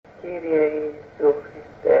Κύριε Ιησού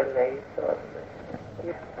Χριστέ, ελέησόν με.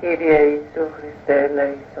 Κύριε Ιησού Χριστέ,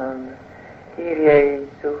 ελέησόν με. Κύριε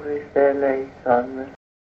Ιησού Χριστέ, ελέησόν με.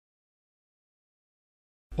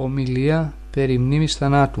 Ομιλία περί μνήμης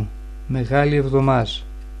θανάτου, Μεγάλη Εβδομάς,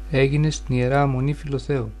 έγινε στην Ιερά Μονή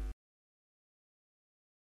Φιλοθέου.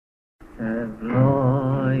 Ευλογητός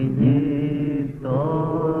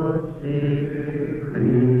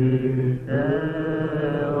Χριστέ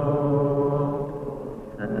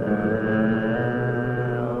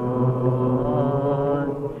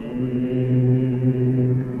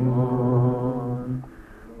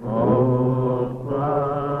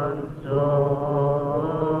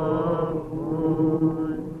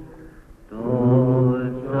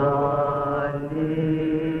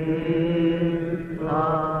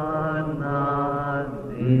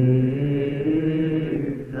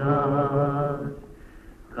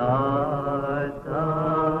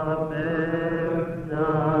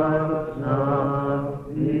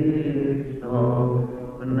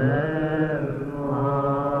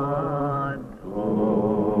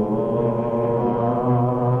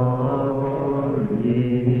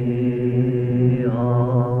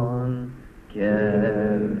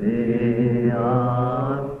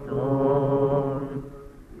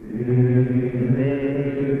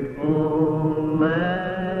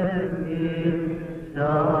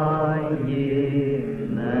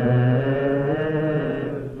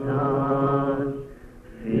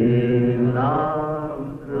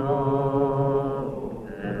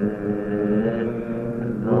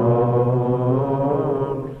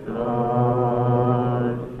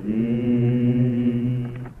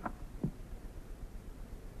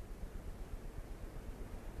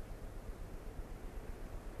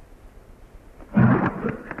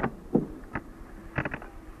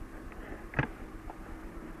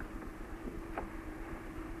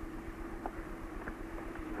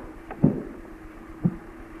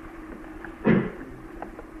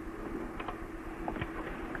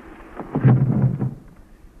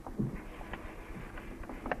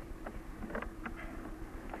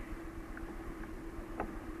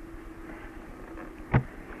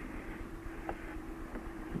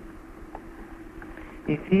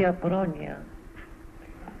Η Θεία Πρόνοια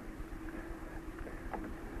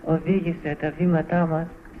οδήγησε τα βήματά μας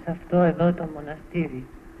σε αυτό εδώ το μοναστήρι.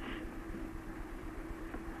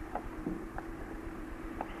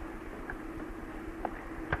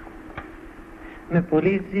 Με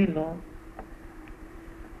πολύ ζήλο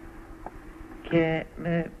και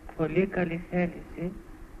με πολύ καλή θέληση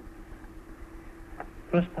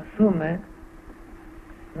προσπαθούμε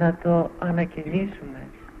να το ανακαινήσουμε.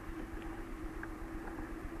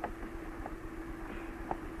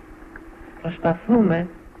 Προσπαθούμε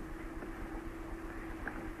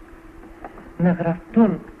να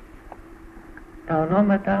γραφτούν τα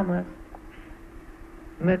ονόματά μας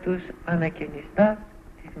με τους ανακαινιστάς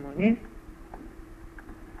της Μονής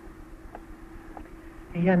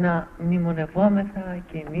για να μνημονευόμεθα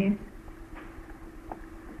κι εμείς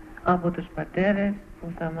από τους πατέρες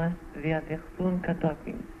που θα μας διαδεχθούν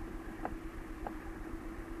κατόπιν.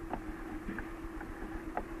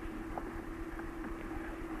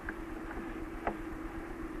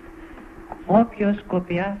 Όποιος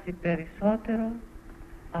κοπιάσει περισσότερο,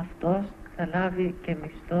 αυτός θα λάβει και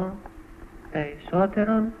μισθό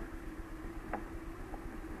περισσότερον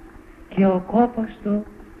και ο κόπος του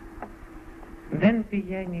δεν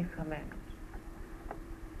πηγαίνει χαμένος.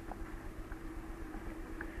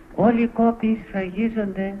 Όλοι οι κόποι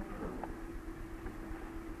σφραγίζονται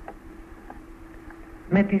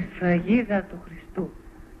με τη σφραγίδα του Χριστού.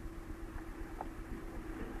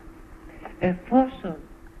 Εφόσον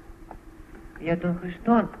για τον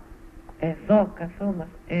Χριστόν εδώ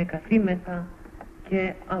καθήμεθα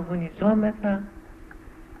και αγωνιζόμεθα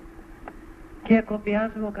και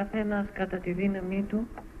κοπιάζουμε ο καθένας κατά τη δύναμή του,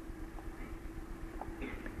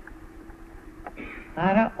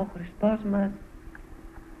 άρα ο Χριστός μας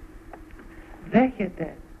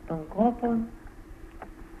δέχεται τον κόπο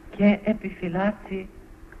και επιφυλάσσει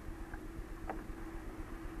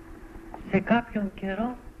σε κάποιον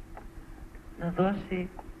καιρό να δώσει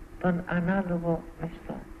τον ανάλογο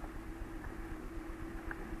μισθό.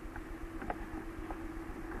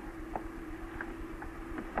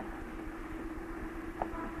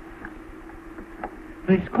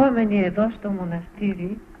 Βρισκόμενοι εδώ στο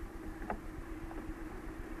μοναστήρι,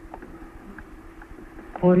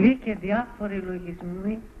 πολλοί και διάφοροι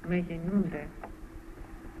λογισμοί με γεννούνται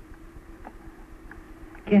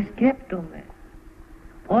και σκέπτομαι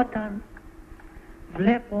όταν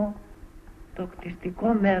βλέπω το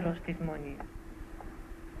κτιστικό μέρος της Μονής,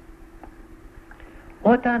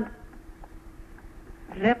 όταν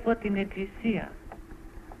βλέπω την Εκκλησία.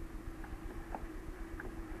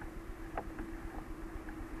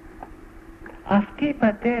 Αυτοί οι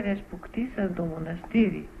πατέρες που κτίσαν το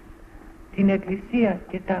μοναστήρι, την Εκκλησία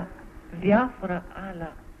και τα διάφορα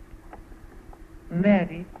άλλα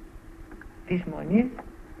μέρη της Μονής,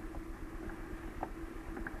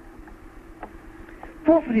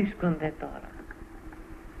 πού βρίσκονται τώρα?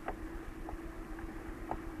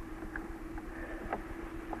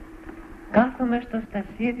 Κάθομαι στο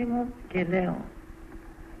στασίδι μου και λέω,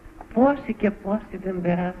 πόσοι και πόσοι δεν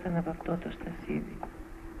περάσαν από αυτό το στασίδι.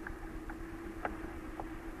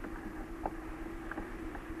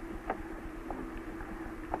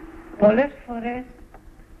 Πολλές φορές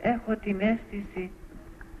έχω την αίσθηση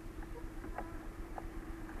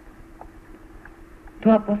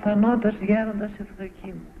του αποθανόντος γέροντας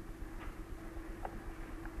Ευδοκίμου.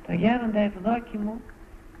 Το γέροντα Ευδόκιμο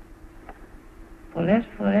πολλές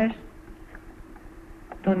φορές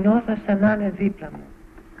τον νιώθω σαν να είναι δίπλα μου.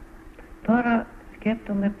 Τώρα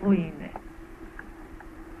σκέφτομαι πού είναι.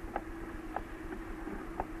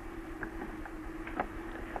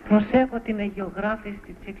 Προσέχω την αγιογράφηση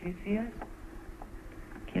της Εκκλησίας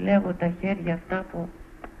και λέγω τα χέρια αυτά που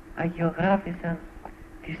αγιογράφησαν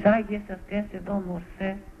τις Άγιες αυτές εδώ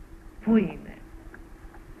μορφές, πού είναι?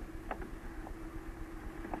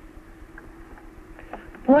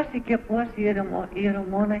 Πόσοι και πόσοι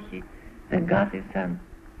ιερομόναχοι δεν κάθισαν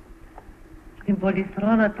στην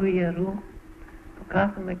πολυθρόνα του ιερού που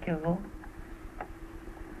κάθομαι κι εγώ?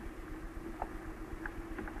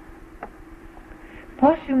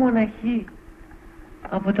 Πόσοι μοναχοί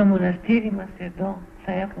από το μοναστήρι μας εδώ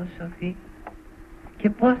θα έχουν σωθεί και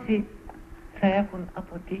πόσοι θα έχουν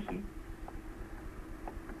αποτύχει?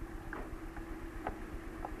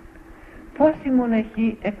 Πόσοι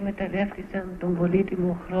μοναχοί εκμεταλλεύτησαν τον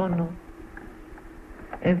πολύτιμο χρόνο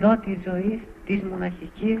εδώ της ζωής της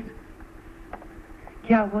μοναχικής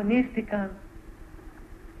και αγωνίστηκαν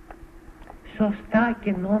σωστά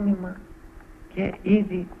και νόμιμα και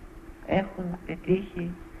ήδη έχουν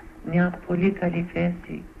πετύχει μια πολύ καλή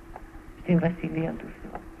θέση στην Βασιλεία του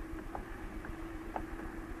Θεού.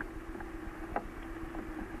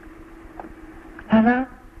 Αλλά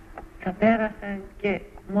θα πέρασαν και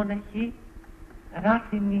μοναχοί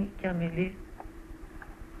ράθιμοι και αμελείς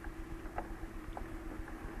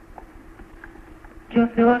και ο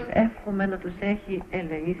Θεός εύχομαι να τους έχει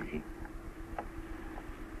ελεήσει.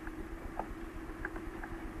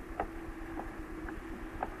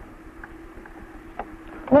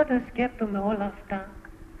 Όταν σκέπτομαι όλα αυτά,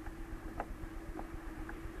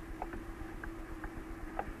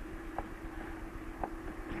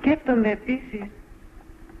 σκέπτομαι επίσης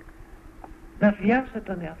να βιάσω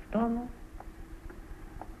τον εαυτό μου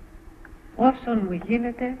όσον μου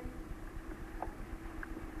γίνεται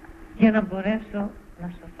για να μπορέσω να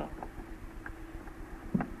σωθώ.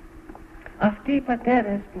 Αυτοί οι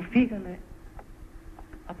πατέρες που φύγανε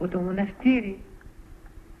από το μοναστήρι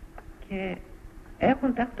και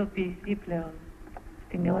έχουν τακτοποιηθεί πλέον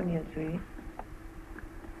στην αιώνια ζωή,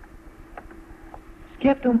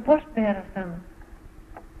 σκέπτομαι πώς πέρασαν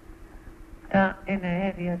τα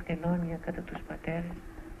εναέρια τελώνια κατά τους πατέρες,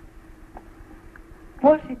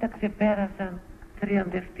 πόσοι τα ξεπέρασαν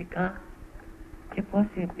θριαμβευτικά και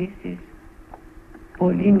πόσοι επίσης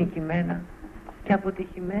πολύ νικημένα και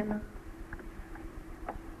αποτυχημένα.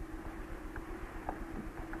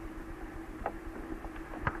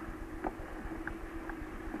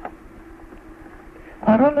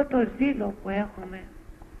 Παρόλο το ζήλο που έχουμε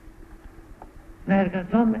να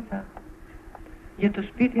εργαζόμεθα για το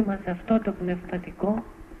σπίτι μας αυτό το πνευματικό,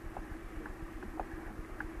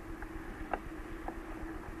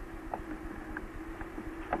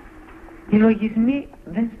 οι λογισμοί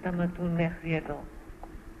δεν σταματούν μέχρι εδώ.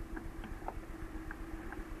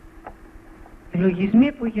 Οι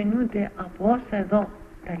λογισμοί που γεννούνται από όσα εδώ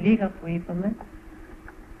τα λίγα που είπαμε,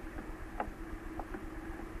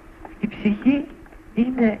 η ψυχή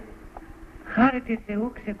είναι χάρη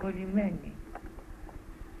Θεού ξεκολλημένη.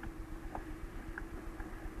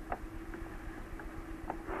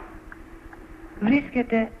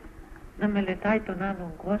 Βρίσκεται να μελετάει τον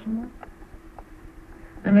άλλον κόσμο,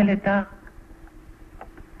 να μελετά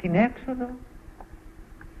την έξοδο,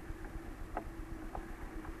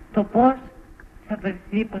 το πώς θα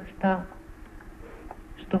βρεθεί μπροστά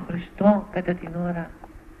στο Χριστό κατά την ώρα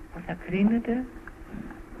που θα κρίνεται,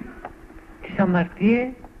 τις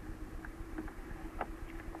αμαρτίες,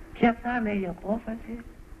 ποια θα είναι η απόφαση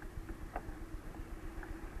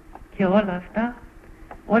και όλα αυτά.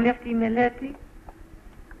 Όλη αυτή η μελέτη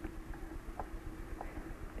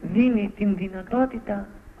δίνει την δυνατότητα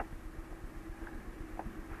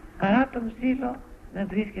παρά τον ζήλο να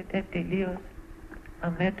βρίσκεται τελείως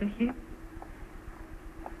αμέτωχη,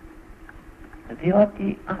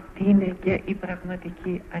 διότι αυτή είναι και η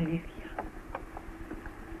πραγματική αλήθεια.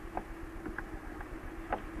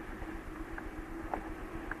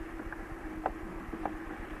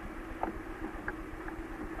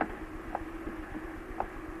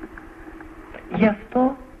 Γι'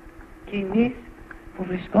 αυτό και εμείς που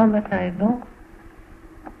βρισκόμεθα εδώ,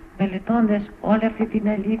 μελετώντας όλη αυτή την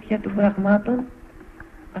αλήθεια των πραγμάτων,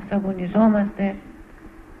 ας αγωνιζόμαστε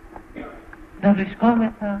να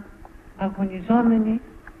βρισκόμεθα αγωνιζόμενοι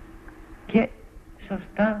και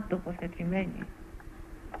σωστά τοποθετημένοι.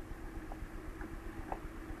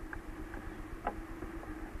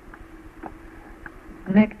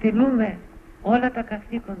 Να εκτελούμε όλα τα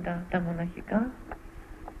καθήκοντα τα μοναχικά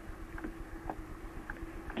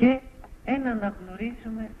και να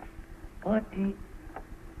αναγνωρίζουμε ότι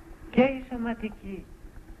και η σωματική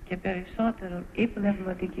και περισσότερο η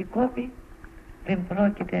πνευματική κόπη δεν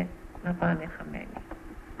πρόκειται να πάνε χαμένοι.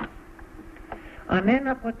 Αν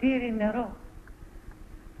ένα ποτήρι νερό,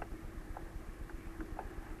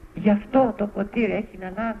 γι' αυτό το ποτήρι έχει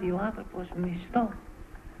να λάβει ο άνθρωπος μισθό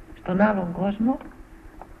στον άλλον κόσμο,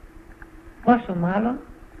 πόσο μάλλον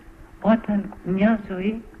όταν μια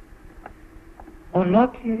ζωή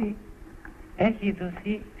ολόκληρη έχει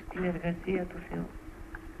δοθεί στην εργασία του Θεού.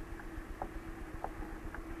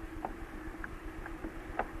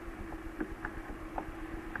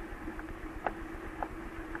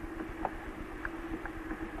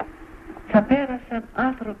 Θα πέρασαν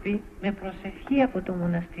άνθρωποι με προσευχή από το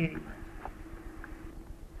μοναστήρι μας.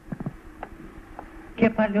 Και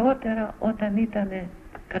παλαιότερα όταν ήταν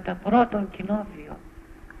κατά πρώτον κοινόβιο,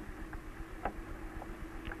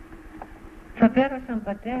 θα πέρασαν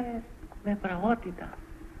πατέρες με πραγότητα,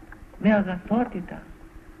 με αγαθότητα,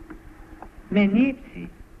 με νύψη,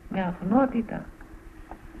 με αγνότητα,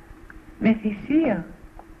 με θυσία.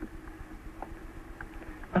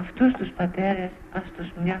 Αυτούς τους πατέρες ας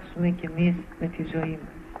τους μοιάσουμε κι εμείς με τη ζωή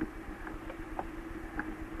μας.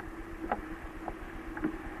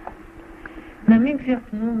 Να μην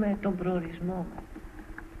ξεχνούμε τον προορισμό μας.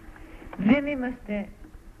 Δεν είμαστε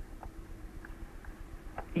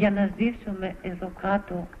για να ζήσουμε εδώ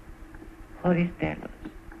κάτω χωρίς τέλος.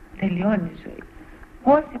 Τελειώνει η ζωή.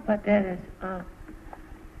 Πόσοι πατέρες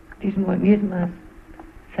της μονής μας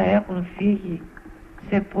θα έχουν φύγει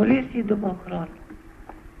σε πολύ σύντομο χρόνο.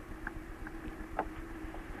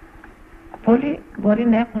 Πολλοί μπορεί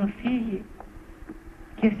να έχουν φύγει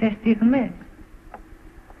και σε στιγμές.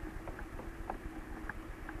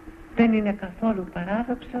 Δεν είναι καθόλου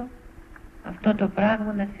παράδοξο αυτό το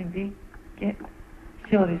πράγμα να συμβεί και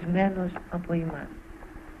σε ορισμένους από εμάς.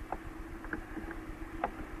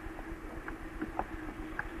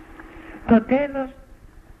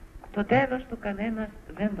 Το τέλος του κανένας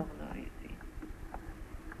δεν το γνωρίζει.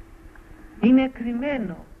 Είναι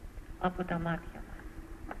κρυμμένο από τα μάτια μας.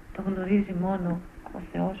 Το γνωρίζει μόνο ο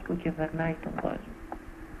Θεός που κυβερνάει τον κόσμο.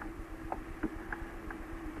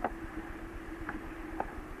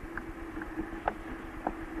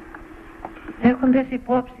 Έχοντας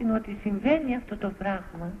υπόψη ότι συμβαίνει αυτό το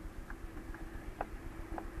πράγμα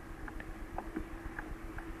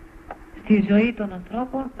στη ζωή των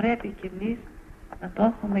ανθρώπων, πρέπει και εμείς να το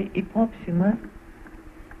έχουμε υπόψη μας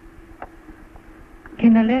και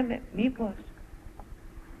να λέμε μήπως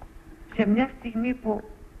σε μια στιγμή που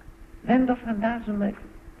δεν το φαντάζομαι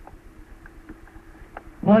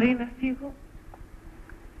μπορεί να φύγω.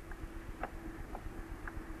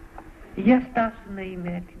 Για στάσου να είμαι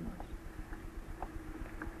έτοιμος.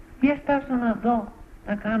 Για στάσου να δω,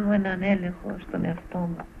 να κάνω έναν έλεγχο στον εαυτό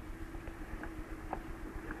μου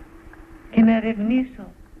και να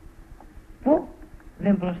ερευνήσω πού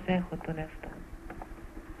δεν προσέχω τον εαυτό μου,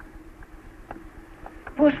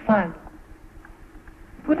 πού σφάλω,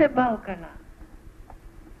 πού δεν πάω καλά.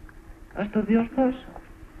 Ας το διορθώσω.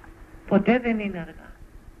 Ποτέ δεν είναι αργά.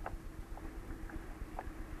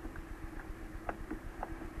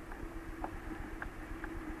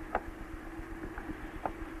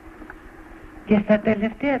 Και στα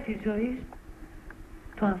τελευταία της ζωής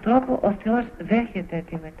του ανθρώπου ο Θεός δέχεται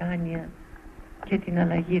τη μετάνοια και την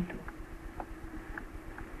αλλαγή του.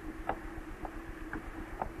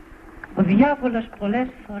 Ο διάβολος πολλές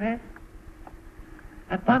φορές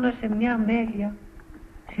απάνω σε μια αμέλεια,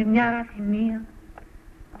 σε μια αραθυμία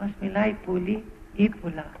μας μιλάει πολύ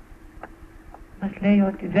ύπουλα. Μας λέει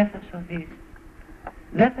ότι δεν θα σωθείς,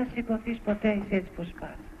 δεν θα σηκωθείς ποτέ, είσαι έτσι πως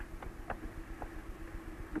πας.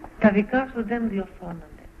 Τα δικά σου δεν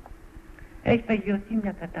διορθώνονται. Έχει παγιωθεί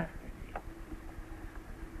μια κατάσταση.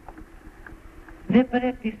 Δεν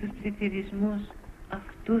πρέπει στους ψιθυρισμούς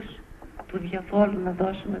αυτούς του διαβόλου να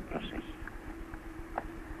δώσουμε προσοχή.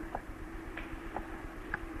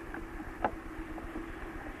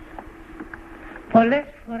 Πολλές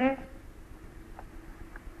φορές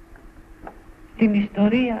στην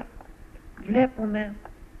ιστορία βλέπουμε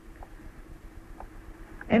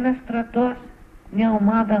ένα στρατός, μια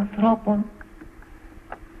ομάδα ανθρώπων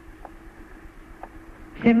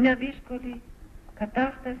σε μια δύσκολη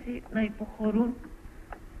κατάσταση να υποχωρούν,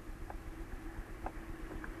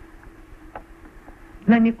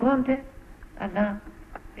 να νικώνται, αλλά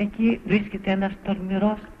εκεί βρίσκεται ένας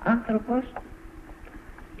τολμηρός άνθρωπος,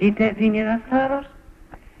 είτε δίνει ένα θάρρος,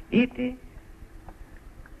 είτε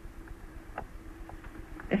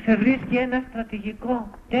εφευρίσκει ένα στρατηγικό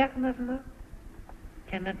τέχνασμα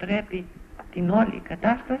και ανατρέπει την όλη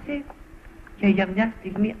κατάσταση και για μια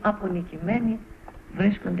στιγμή απονικημένοι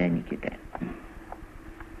βρίσκονται νικητές.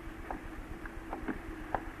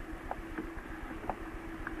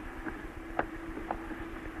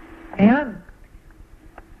 Εάν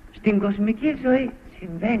στην κοσμική ζωή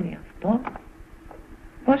συμβαίνει αυτό,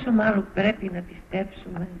 πόσο μάλλον πρέπει να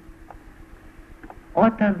πιστέψουμε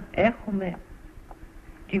όταν έχουμε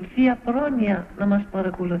την Θεία Πρόνοια να μας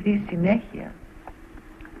παρακολουθεί συνέχεια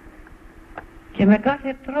και με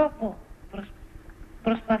κάθε τρόπο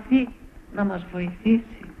προσπαθεί να μας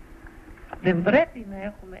βοηθήσει. Δεν πρέπει να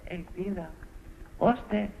έχουμε ελπίδα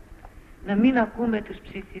ώστε να μην ακούμε τους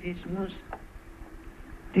ψιθυρισμούς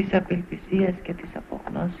της απελπισίας και της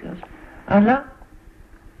απογνώσεως, αλλά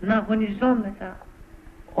να αγωνιζόμεθα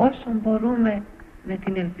όσο μπορούμε με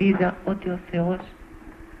την ελπίδα ότι ο Θεός,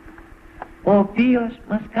 ο οποίος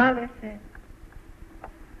μας κάλεσε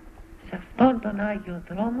σε αυτόν τον Άγιο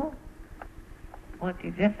δρόμο, ότι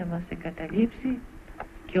δεν θα μας εγκαταλείψει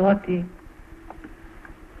και ότι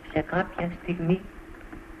σε κάποια στιγμή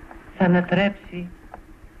θα ανατρέψει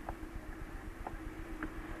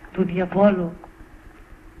του διαβόλου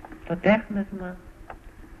το τέχνασμα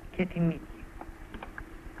και τη νίκη.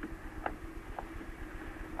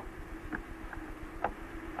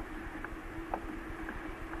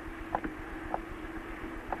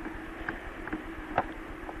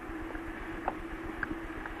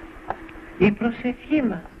 Η προσευχή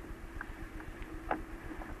μας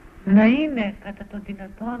να είναι κατά το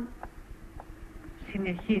δυνατόν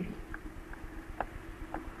συνεχής,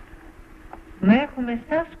 να έχουμε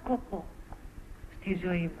σαν σκοπό στη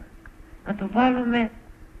ζωή μας, να το βάλουμε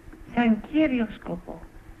σαν κύριο σκοπό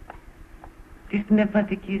της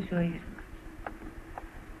πνευματικής ζωής μας,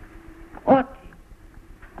 ότι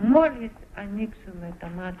μόλις ανοίξουμε τα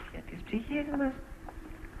μάτια της ψυχής μας,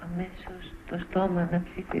 αμέσως το στόμα να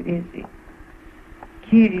ψιθυρίζει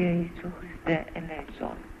Κύριε Ιησού Χριστέ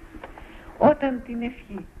ελέησόν. Όταν την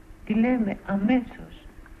ευχή τη λέμε αμέσως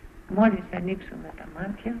μόλις ανοίξουμε τα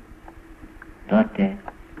μάτια, τότε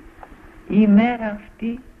η ημέρα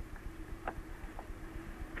αυτή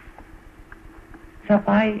θα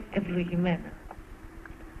πάει ευλογημένα.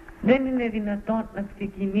 Δεν είναι δυνατόν να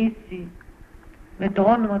ξεκινήσει με το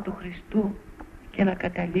όνομα του Χριστού και να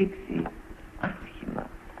καταλήξει άσχημα,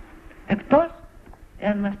 εκτός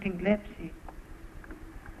εάν μας την κλέψει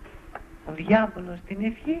ο διάβολος στην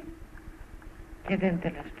ευχή και δεν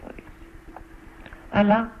τελεσφορήσει.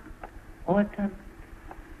 Αλλά όταν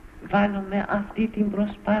βάλουμε αυτή την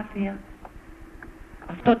προσπάθεια,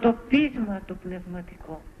 αυτό το πείσμα το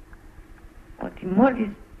πνευματικό, ότι μόλις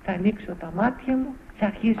θα ανοίξω τα μάτια μου θα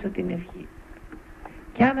αρχίσω την ευχή,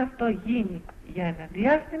 και αν αυτό γίνει για ένα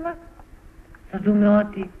διάστημα, θα δούμε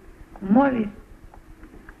ότι μόλις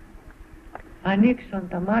ανοίξουν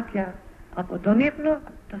τα μάτια από τον ύπνο,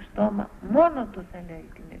 το στόμα μόνο του θα λέει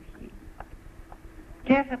την ευχή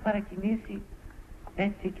και θα παρακινήσει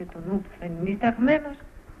έτσι και το νου που θα είναι νησταγμένος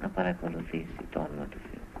να παρακολουθήσει το όνομα του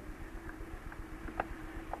Θεού.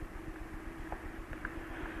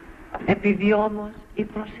 Επειδή όμως η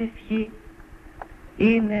προσευχή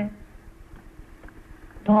είναι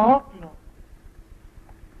το όπλο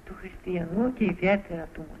του χριστιανού και ιδιαίτερα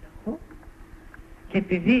του μοναχού, και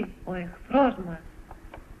επειδή ο εχθρός μας,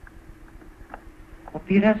 ο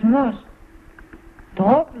πειρασμός, το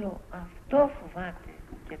όπλο αυτό φοβάται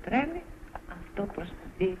και τρέμει, αυτό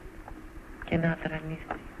προσπαθεί και να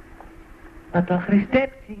αδρανίσει, να το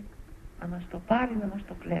αχρηστέψει, να μας το πάρει, να μας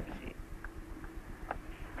το κλέψει.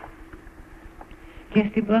 Και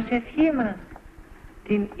στην προσευχή μας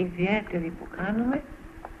την ιδιαίτερη που κάνουμε,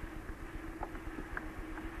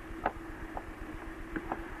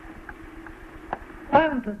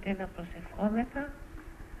 πάντοτε να προσευχόμεθα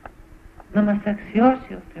να μας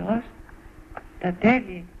αξιώσει ο Θεός τα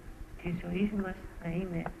τέλη της ζωής μας να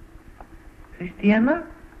είναι χριστιανά,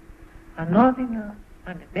 ανώδυνα,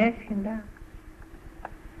 ανεπέσχυντα,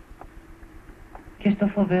 και στο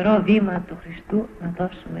φοβερό βήμα του Χριστού να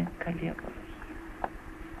δώσουμε καλή αποδοχή.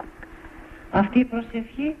 Αυτή η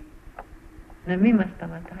προσευχή να μην μας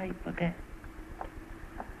σταματάει ποτέ.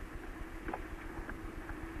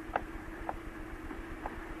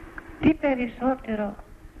 Τι περισσότερο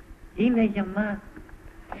είναι για μας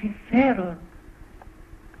συμφέρον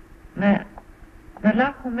να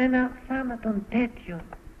λάβουμε ένα θάνατο τέτοιο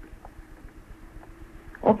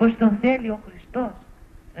όπως τον θέλει ο Χριστός,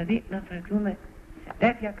 δηλαδή να βρεθούμε σε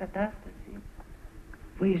τέτοια κατάσταση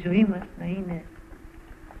που η ζωή μας να είναι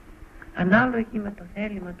ανάλογη με το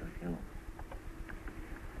θέλημα του Θεού,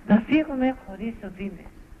 να φύγουμε χωρίς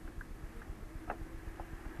οδύνες,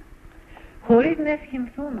 χωρίς να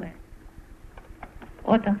ευχηθούμε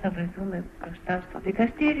όταν θα βρεθούμε μπροστά στο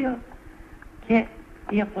δικαστήριο και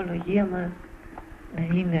η απολογία μας να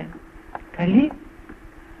είναι καλή.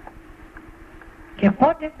 Και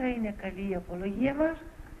πότε θα είναι καλή η απολογία μας?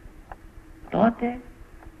 Τότε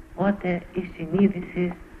η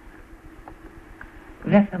συνείδηση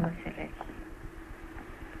δεν θα μας ελέγχει.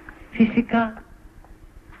 Φυσικά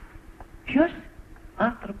ποιος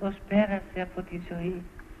άνθρωπος πέρασε από τη ζωή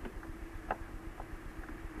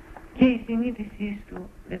και η συνείδησή του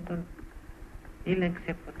δεν τον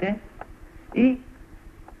ήλεγξε ποτέ, ή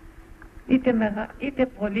είτε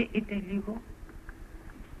πολύ είτε λίγο,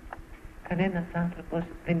 κανένας άνθρωπος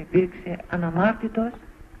δεν υπήρξε αναμάρτητος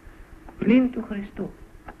πλην του Χριστού.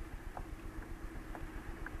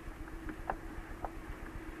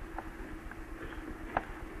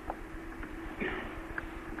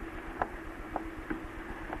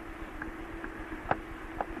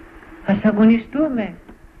 Ας αγωνιστούμε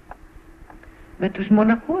με τους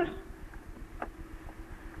μοναχούς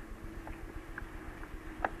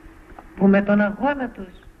που με τον αγώνα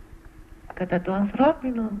τους κατά το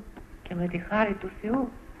ανθρώπινο και με τη χάρη του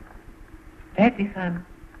Θεού πέτυχαν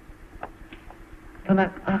το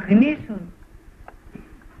να αγνίσουν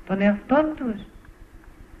τον εαυτόν τους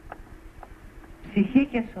ψυχή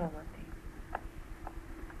και σώματι.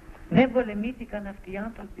 Δεν πολεμήθηκαν αυτοί οι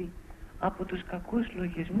άνθρωποι από τους κακούς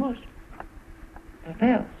λογισμούς?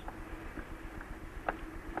 Βεβαίως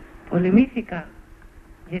πολεμήθηκα,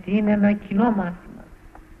 γιατί είναι ένα κοινό μάθημα,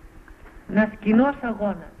 ένας κοινός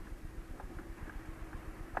αγώνας.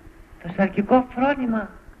 Το σαρκικό φρόνημα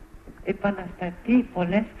επαναστατεί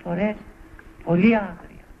πολλές φορές πολύ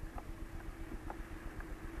άγρια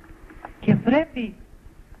και πρέπει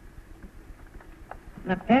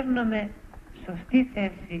να παίρνουμε σωστή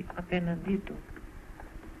θέση απέναντί του.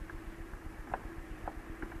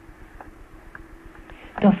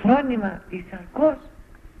 Το φρόνημα της σαρκός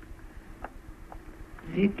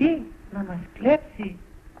ζητεί να μας κλέψει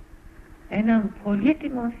έναν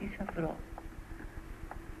πολύτιμο θησαυρό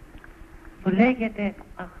που λέγεται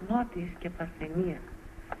αγνώτης και παρθενία.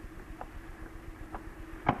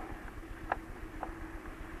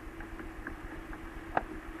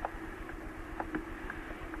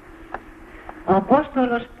 Ο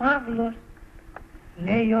Απόστολος Παύλος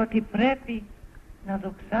λέει ότι πρέπει να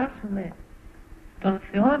δοξάσουμε τον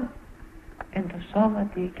Θεόν εν το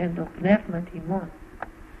σώματι και εν το πνεύματι ημών.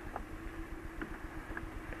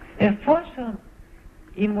 Εφόσον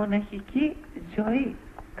η μοναχική ζωή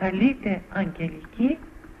καλείται αγγελική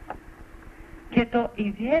και το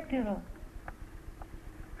ιδιαίτερο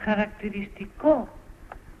χαρακτηριστικό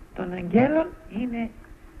των αγγέλων είναι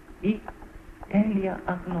η τέλεια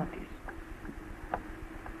αγνώτης.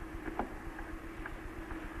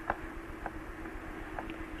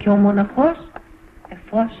 Και ο μοναχός,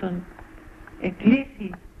 εφόσον εκλήθη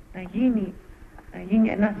να γίνει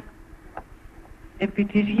ένας επί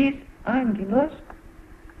της γης άγγελος,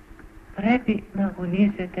 πρέπει να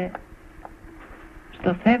αγωνίζεται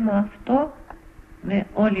στο θέμα αυτό με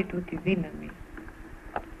όλη του τη δύναμη,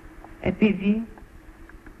 επειδή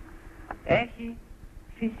έχει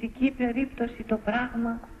φυσική περίπτωση το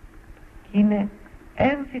πράγμα και είναι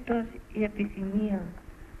έμφυτος η επιθυμία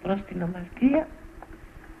προς την αμαρτία.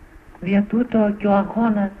 Δια τούτο και ο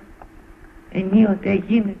αγώνας ενίοτε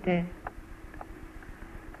γίνεται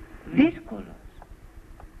δύσκολος,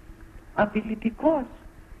 απειλητικός,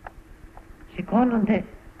 σηκώνονται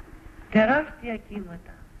τεράστια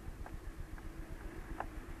κύματα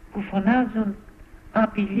που φωνάζουν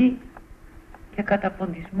απειλή και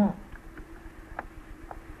καταποντισμό.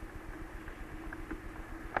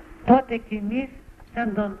 Τότε κι εμείς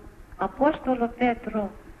σαν τον Απόστολο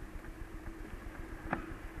Πέτρο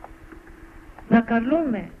να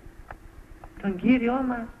καλούμε τον Κύριό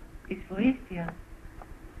μας εις βοήθεια.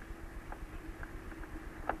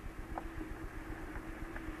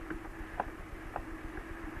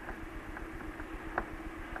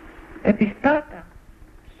 Επιστάτα,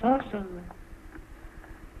 σώσον με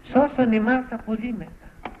σώσον ημάς απολύμεθα.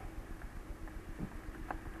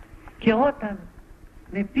 Και όταν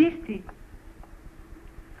με πίστη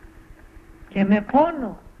και με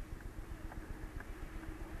πόνο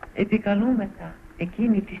επικαλούμεθα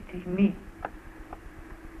εκείνη τη στιγμή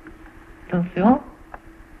τον Θεό,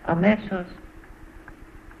 αμέσως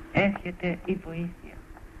έρχεται η βοήθεια.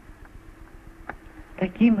 Τα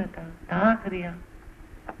κύματα, τα άγρια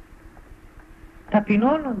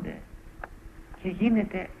ταπεινώνονται και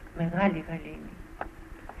γίνεται μεγάλη γαλήνη.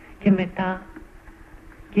 Και μετά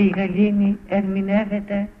και η γαλήνη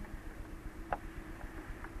ερμηνεύεται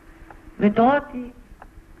με το ότι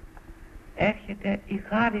έρχεται η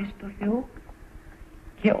χάρις του Θεού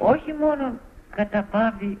και όχι μόνο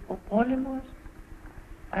καταπάβει ο πόλεμος,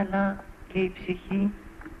 αλλά και η ψυχή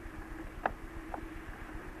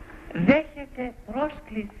δέχεται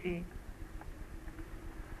πρόσκληση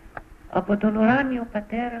από τον ουράνιο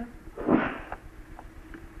Πατέρα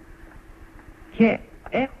και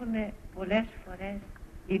έχουν πολλές φορές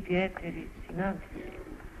ιδιαίτερη συνάντηση.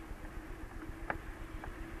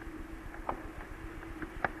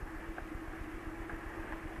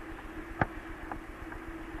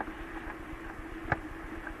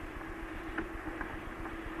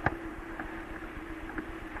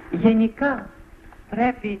 Γενικά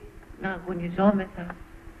πρέπει να αγωνιζόμεθα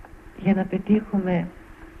για να πετύχουμε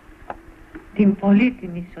την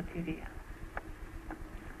πολύτιμη σωτηρία.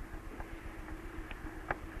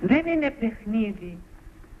 Δεν είναι παιχνίδι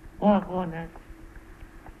ο αγώνας.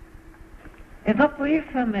 Εδώ που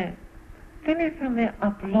ήρθαμε, δεν ήρθαμε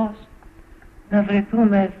απλώς να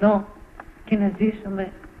βρεθούμε εδώ και να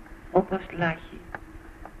ζήσουμε όπως λάχοι.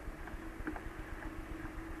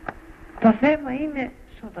 Το θέμα είναι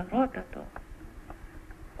σοβαρότατο,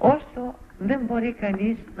 όσο δεν μπορεί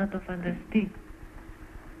κανείς να το φανταστεί.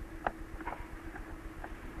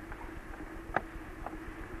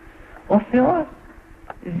 Ο Θεός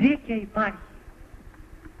ζει και υπάρχει.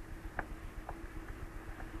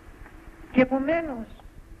 Και επομένως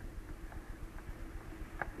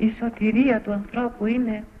η σωτηρία του ανθρώπου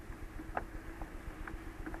είναι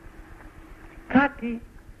κάτι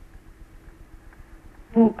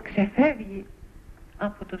που ξεφεύγει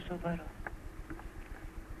από το σοβαρό.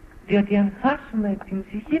 Διότι αν χάσουμε την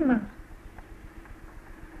ψυχή μας,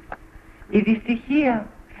 η δυστυχία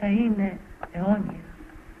θα είναι αιώνια.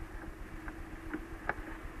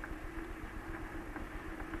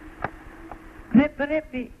 Δεν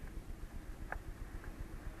πρέπει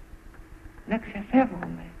να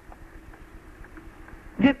ξεφεύγουμε.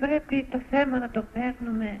 Δεν πρέπει το θέμα να το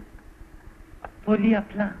παίρνουμε πολύ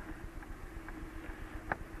απλά.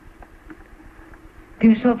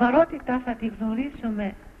 Την σοβαρότητα θα τη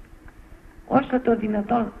γνωρίσουμε όσο το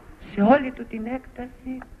δυνατόν σε όλη του την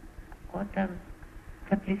έκταση όταν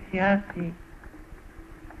θα πλησιάσει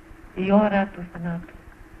η ώρα του θανάτου.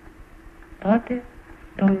 Τότε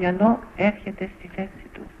το μυαλό έρχεται στη θέση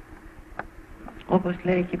του, όπως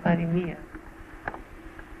λέει και η παροιμία.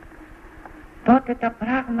 Τότε τα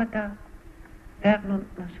πράγματα παίρνουν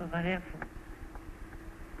να σοβαρεύουν.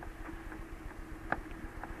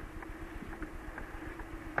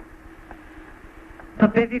 Το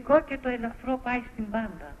παιδικό και το ελαφρό πάει στην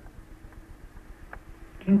πάντα.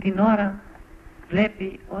 Εκείνη την ώρα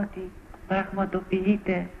βλέπει ότι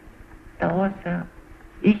πραγματοποιείται τα όσα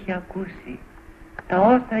είχε ακούσει, τα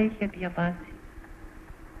όσα είχε διαβάσει,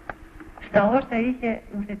 στα όσα είχε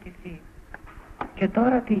ουδετηθεί. Και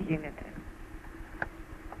τώρα τι γίνεται?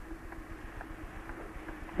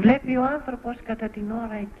 Βλέπει ο άνθρωπος κατά την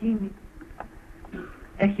ώρα εκείνη,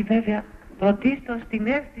 έχει βέβαια πρωτίστως την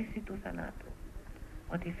αίσθηση του θανάτου,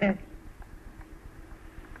 ότι φεύγει.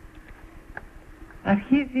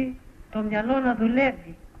 Αρχίζει το μυαλό να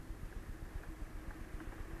δουλεύει.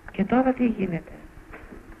 Και τώρα τι γίνεται?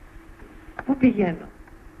 Πού πηγαίνω?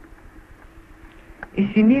 Η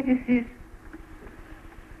συνείδηση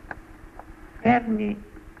παίρνει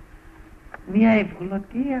μια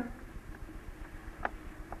ευγλωτία,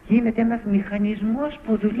 γίνεται ένας μηχανισμός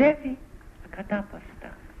που δουλεύει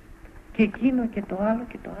ακατάπαστα. Και εκείνο και το άλλο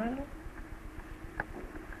και το άλλο,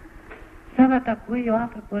 σαν να τα ακούει ο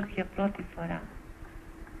άνθρωπος για πρώτη φορά.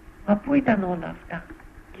 Μα πού ήταν όλα αυτά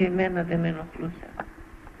και εμένα δεν με ενοχλούσαν?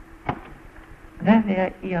 Βέβαια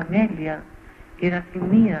η αμέλεια, η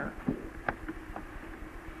ραθυμία,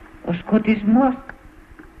 ο σκοτισμός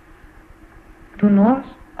του νους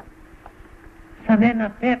σαν ένα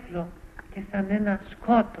πέπλο και σαν ένα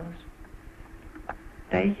σκότος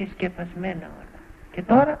τα είχε σκεπασμένα όλα. Και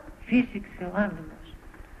τώρα φύσηξε ο άνεμος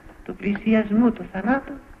του πλησιασμού του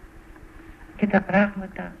θανάτου και τα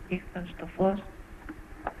πράγματα ήρθαν στο φως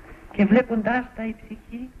και βλέποντάς τα η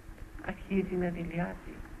ψυχή αρχίζει να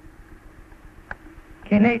δειλιάζει.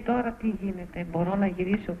 Και λέει τώρα τι γίνεται, μπορώ να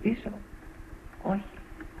γυρίσω πίσω? Όχι,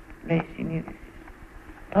 λέει η συνείδηση.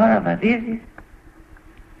 Τώρα βαδίζεις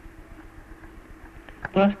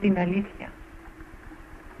προς την αλήθεια.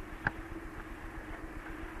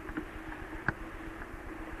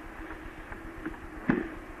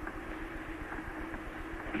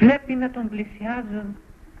 Βλέπει να τον πλησιάζουν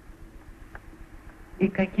οι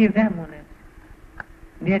κακοί δαίμονες,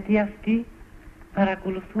 γιατί αυτοί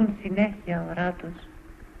παρακολουθούν συνέχεια ωρά τους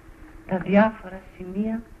τα διάφορα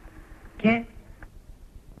σημεία και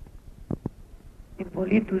την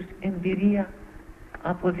πολλή τους εμπειρία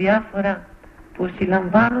από διάφορα που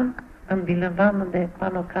συλλαμβάνουν, αντιλαμβάνονται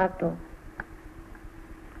πάνω κάτω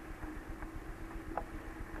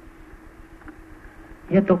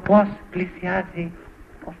για το πώς πλησιάζει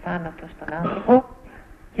ο θάνατος στον άνθρωπο,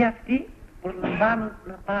 και αυτοί προλαμβάνουν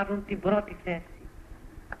να πάρουν την πρώτη θέση,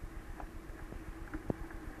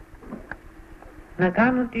 να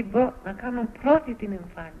κάνουν πρώτη την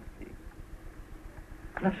εμφάνιση,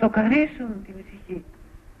 να σοκαρίσουν την ψυχή,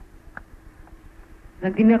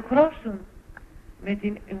 να την εχρώσουν με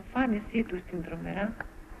την εμφάνισή τους την τρομερά,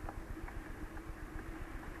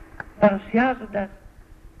 παρουσιάζοντας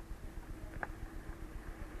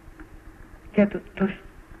και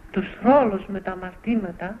τους ρόλους με τα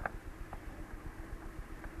αμαρτήματα,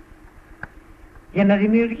 για να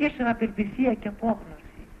δημιουργήσουν απελπισία και απόγνωση.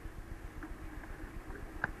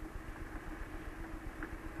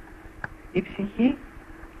 Η ψυχή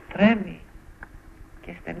τρέμει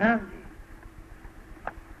και στενάζει,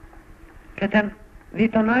 και όταν δει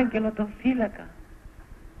τον άγγελο τον φύλακα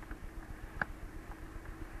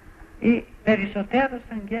ή περισσότερος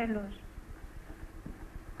αγγέλος,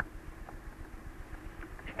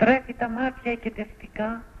 στρέφει τα μάτια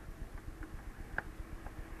οικετευτικά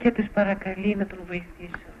και τους παρακαλεί να τον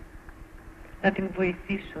βοηθήσουν, να την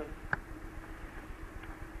βοηθήσουν.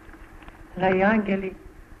 Αλλά οι άγγελοι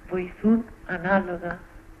βοηθούν ανάλογα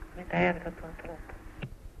με τα έργα του ανθρώπου.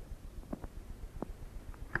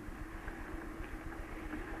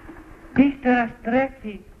 Ύστερα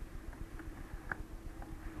στρέφει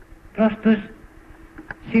προς τους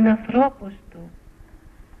συνανθρώπους του,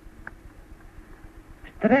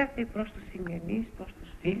 στρέφει προς τους συγγενείς, προς τους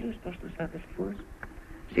φίλους, προς τους αδελφούς,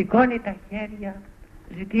 σηκώνει τα χέρια,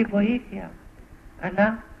 ζητεί βοήθεια,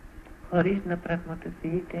 αλλά χωρίς να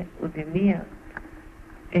πραγματοποιείται ουδεμία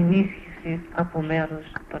ενίσχυση από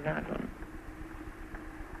μέρους των άλλων.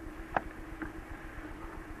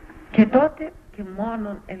 Και τότε και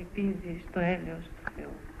μόνον ελπίζει στο έλεος του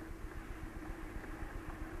Θεού.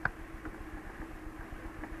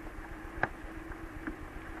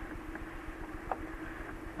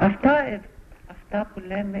 Αυτά που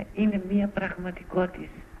λέμε είναι μία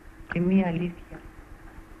πραγματικότητα και μία αλήθεια.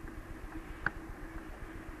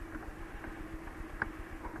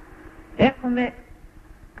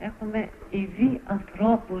 Έχουμε ήδη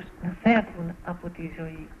ανθρώπους να φεύγουν από τη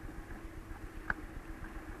ζωή.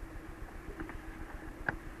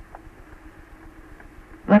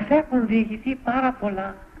 Μας έχουν διηγηθεί πάρα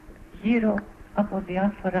πολλά γύρω από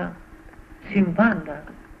διάφορα συμβάντα,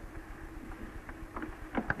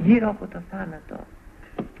 γύρω από το θάνατο.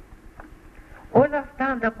 Όλα αυτά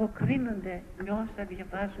ανταποκρίνονται με όσα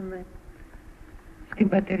διαβάζουμε στην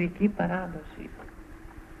πατερική παράδοση.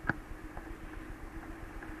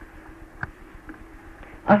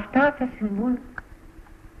 Αυτά θα συμβούν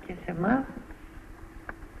και σε εμάς,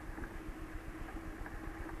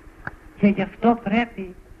 και γι' αυτό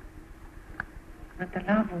πρέπει να τα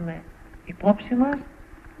λάβουμε υπόψη μας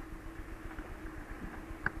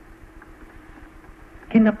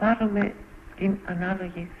και να πάρουμε την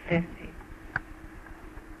ανάλογη θέση.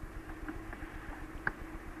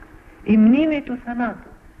 Η μνήμη του θανάτου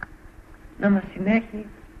να μας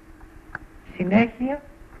συνέχεια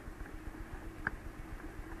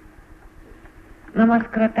να μας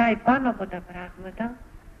κρατάει πάνω από τα πράγματα,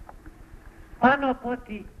 πάνω από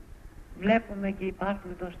ό,τι βλέπουμε και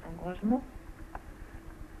υπάρχουν εδώ στον κόσμο,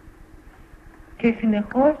 και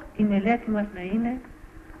συνεχώς η μελέτη μας να είναι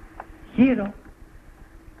γύρω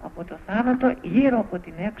από το θάνατο, γύρω από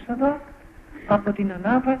την έξοδο, από την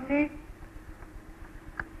ανάβαση,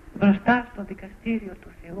 μπροστά στο δικαστήριο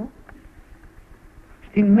του Θεού,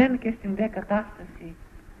 στην μεν και στην δε κατάσταση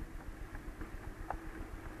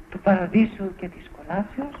του παραδείσου και της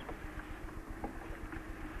κολάσεως.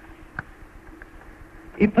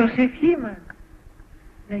 Η προσευχή μας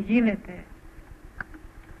να γίνεται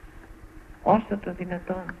όσο το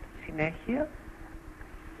δυνατόν συνέχεια,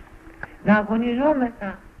 να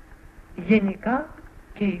αγωνιζόμεθα γενικά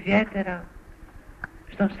και ιδιαίτερα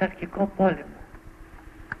στον σαρκικό πόλεμο.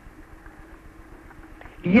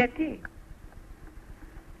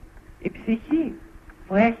 Η ψυχή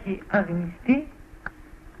που έχει αγνιστεί,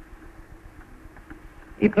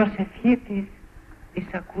 η προσευχή της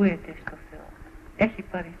εισακούεται στο Θεό. Έχει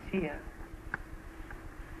παρησία.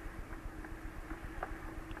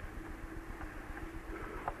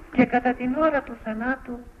 Και κατά την ώρα του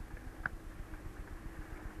θανάτου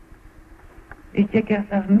η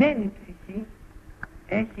κεκαθαρμένη ψυχή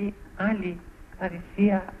έχει άλλη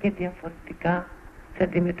παρησία και διαφορετικά θα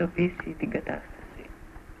αντιμετωπίσει την κατάσταση.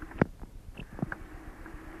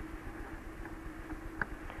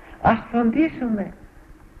 Ας φροντίσουμε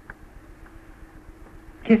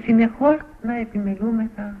και συνεχώς να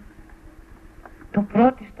επιμελούμεθα το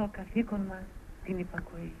πρώτιστο καθήκον μας, την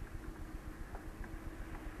υπακοή.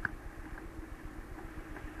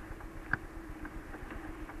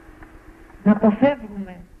 Να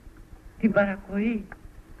αποφεύγουμε την παρακοή,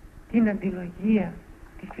 την αντιλογία,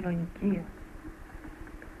 τη φιλονικία.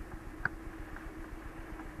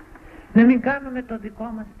 Να μην κάνουμε το δικό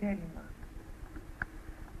μας θέλημα.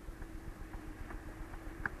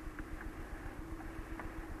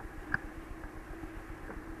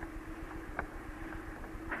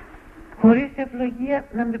 Χωρίς ευλογία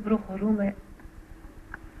να μην προχωρούμε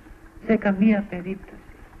σε καμία περίπτωση.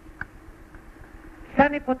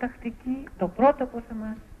 Σαν υποτακτική, το πρώτο που θα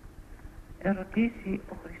μας ερωτήσει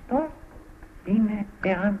ο Χριστός είναι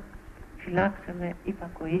εάν φυλάξαμε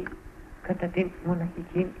υπακοή κατά την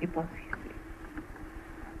μοναχική υπόσχεση.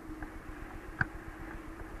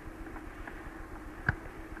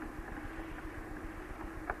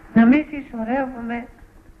 Να μην συσσωρεύουμε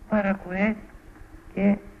παρακοές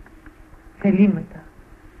και θελήματα.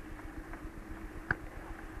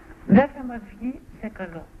 Δεν θα μας βγει σε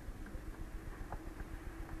καλό.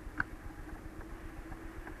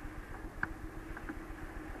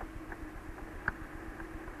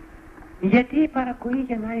 Γιατί η παρακοή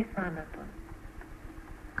γεννάει θάνατον.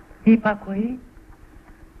 Η υπακοή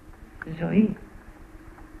ζωή.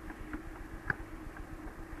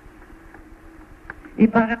 Η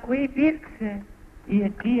παρακοή υπήρξε η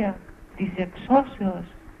αιτία της εξώσεως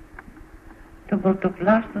των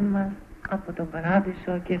πρωτοπλάστων μας από τον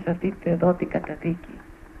Παράδεισο και θα δείτε εδώ την καταδίκη.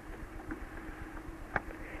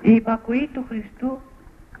 Η υπακοή του Χριστού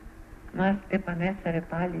μας επανέφερε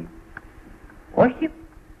πάλι όχι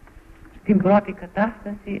στην πρώτη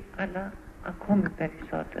κατάσταση αλλά ακόμη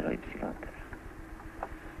περισσότερο υψηλότερα.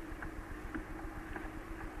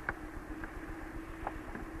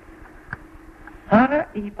 Άρα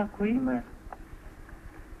η υπακοή μας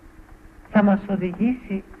θα μας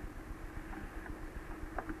οδηγήσει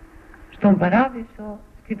στον Παράδεισο,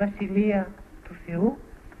 στη Βασιλεία του Θεού,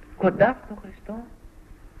 κοντά στον Χριστό,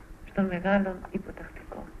 στον μεγάλον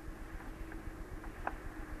υποτακτικό.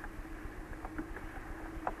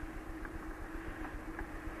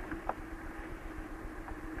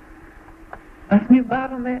 Ας μην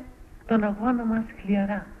πάρουμε τον αγώνα μας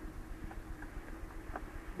χλιαρά.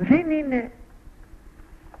 Δεν είναι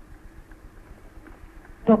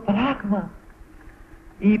το πράγμα,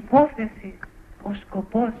 η υπόθεση, ο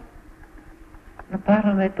σκοπός να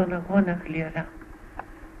πάρουμε τον αγώνα χλιαρά.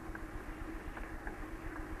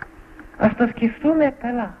 Ας το σκεφτούμε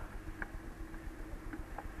καλά.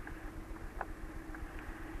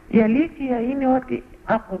 Η αλήθεια είναι ότι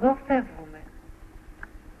από εδώ φεύγουμε.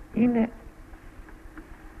 Είναι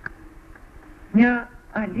μια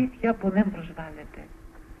αλήθεια που δεν προσβάλλεται.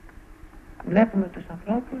 Βλέπουμε τους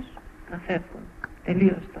ανθρώπους να φεύγουν.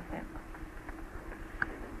 Τελείωσε το θέμα.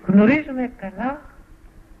 Γνωρίζουμε καλά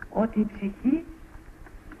ότι η ψυχή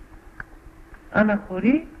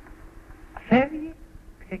αναχωρεί, φεύγει,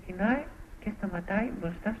 ξεκινάει και σταματάει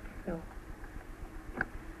μπροστά στο Θεό.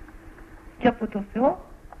 Και από το Θεό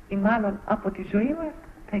ή μάλλον από τη ζωή μας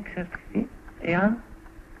θα εξαρτηθεί εάν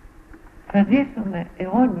θα ζήσουμε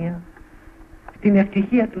αιώνια στην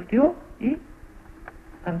ευτυχία του Θεού ή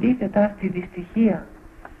αντίθετα στη δυστυχία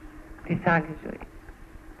της άλλης ζωής.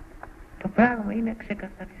 Το πράγμα είναι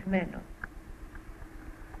ξεκαθαρισμένο.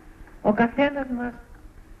 Ο καθένας μας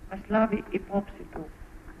ας λάβει υπόψη του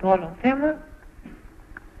το όλο θέμα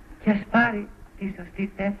και ας πάρει τη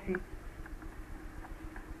σωστή θέση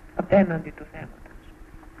απέναντι του θέματος.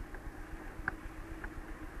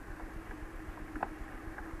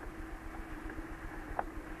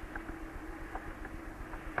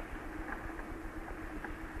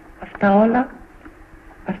 Αυτά όλα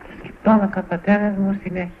ας τα σκεπτόμαστε πατέρας μου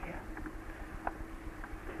συνέχεια.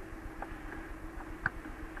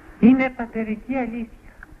 Είναι πατερική αλήθεια.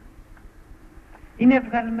 Είναι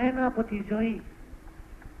βγαλμένο από τη ζωή.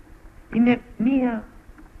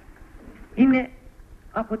 Είναι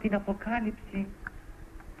από την αποκάλυψη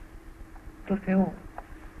του Θεού.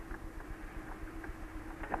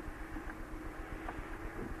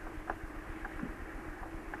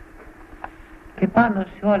 πάνω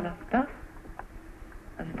σε όλα αυτά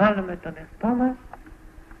ας βάλουμε τον εαυτό μας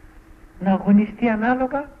να αγωνιστεί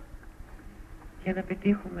ανάλογα για να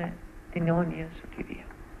πετύχουμε την αιώνια σωτηρία.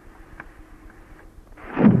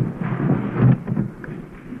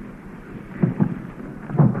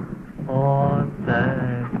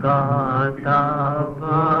 Ότε καταβάσνας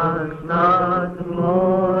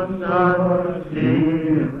γλώσσας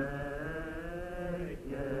σήμαινε,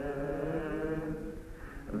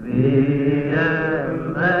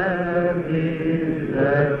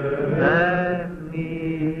 διεμεύησες τέχνη,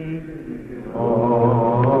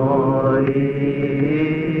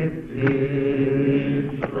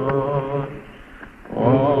 ορίψιστος,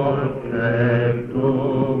 ότε του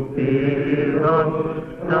πήρος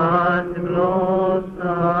τας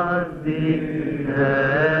γλώσσας διχένημεν,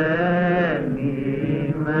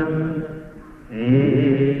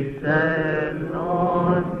 εις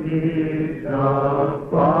ενώσεις τα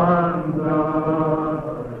πάντα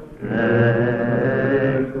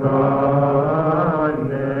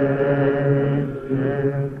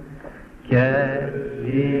εκάνεσαι και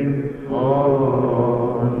συμφώναν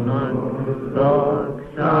δοξάζομαι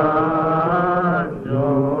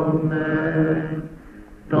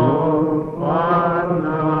το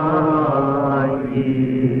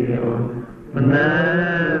Παναγίον Πνεύμα.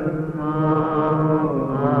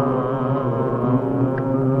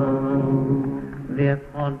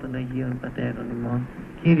 Διευχών των Αγίων Πατέρων ημών,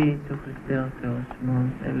 Κύριε Ιησού Χριστέ ο Θεός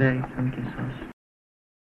ημών, ελέησον και σώσον.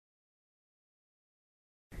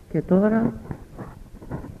 Και τώρα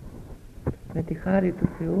με τη χάρη του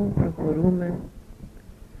Θεού προχωρούμε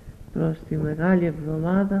προς τη Μεγάλη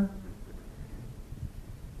Εβδομάδα,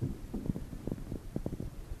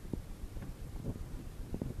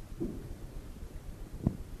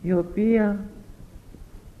 η οποία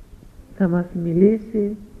θα μας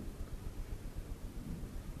μιλήσει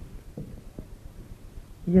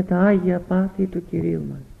για τα Άγια Πάθη του Κυρίου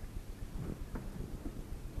μας.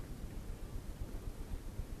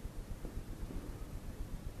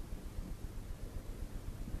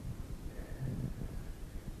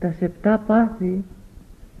 Τα 7 πάθη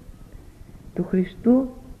του Χριστού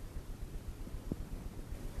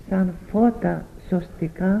σαν φώτα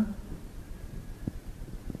σωστικά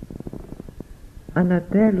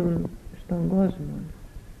ανατέλουν στον κόσμο.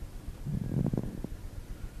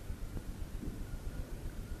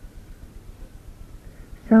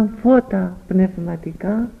 Σαν φώτα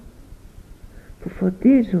πνευματικά που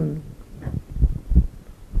φωτίζουν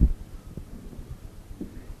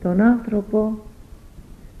τον άνθρωπο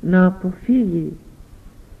να αποφύγει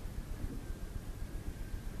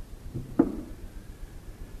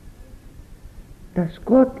τα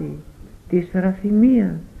σκότη της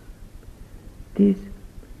ραθυμίας, της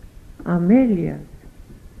αμέλειας,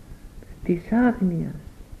 της άγνοιας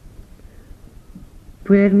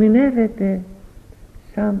που ερμηνεύεται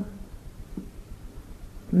σαν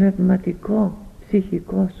πνευματικό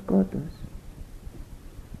ψυχικό σκότος.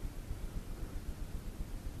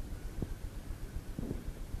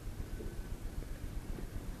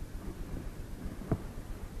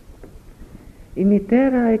 Η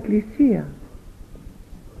Μητέρα Εκκλησία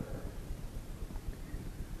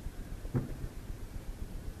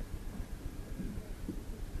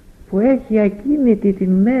που έχει ακίνητη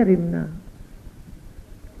την μέριμνα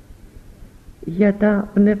για τα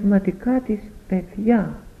πνευματικά της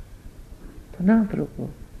παιδιά, τον άνθρωπο,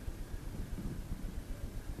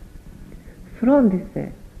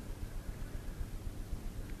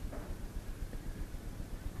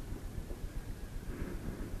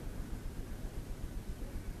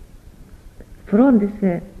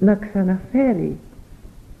 φρόντισε να ξαναφέρει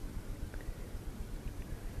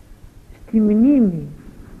στη μνήμη,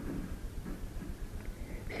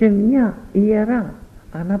 σε μια ιερά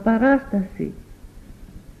αναπαράσταση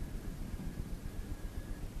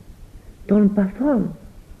των παθών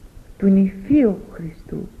του νηφίου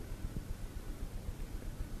Χριστού,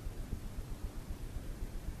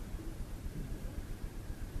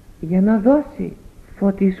 για να δώσει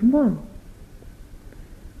φωτισμό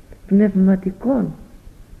πνευματικών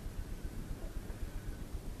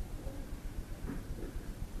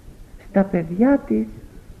στα παιδιά της,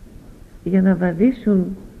 για να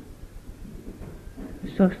βαδίσουν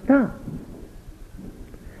σωστά,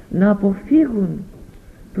 να αποφύγουν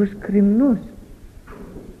τους κρυμνούς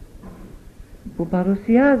που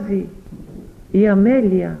παρουσιάζει η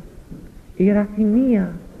αμέλεια, η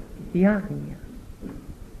ραθυμία, η άγνοια.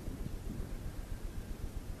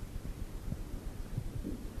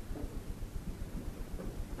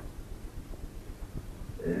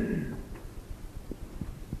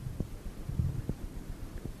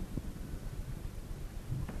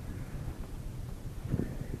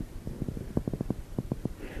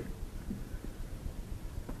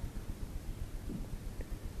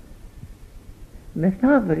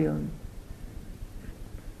 μεθαύριον,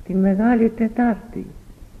 τη Μεγάλη Τετάρτη,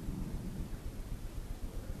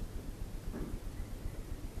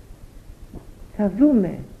 θα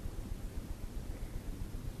δούμε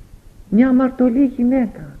μια αμαρτωλή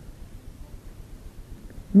γυναίκα,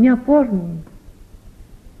 μια πόρνη,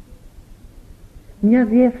 μια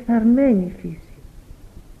διεφθαρμένη φύση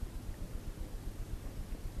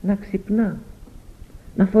να ξυπνά,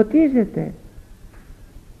 να φωτίζεται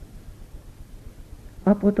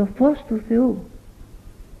από το φως του Θεού,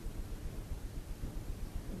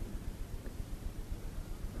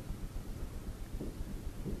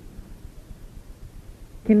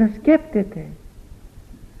 και να σκέπτεται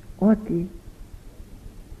ότι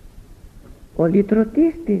ο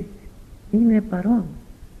λυτρωτής της είναι παρόν.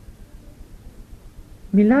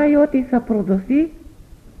 Μιλάει ότι θα προδοθεί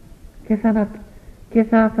και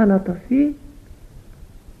θα θανατωθεί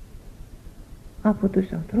από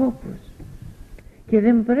τους ανθρώπους και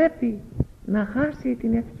δεν πρέπει να χάσει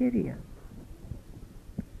την ευκαιρία.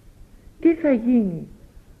 Τι θα γίνει?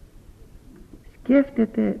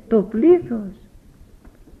 Σκέφτεται το πλήθος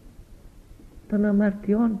των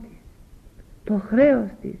αμαρτιών της, το χρέος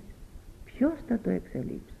της, ποιος θα το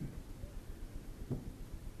εξελίψει?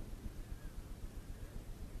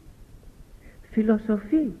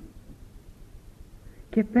 Φιλοσοφεί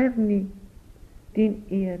και παίρνει την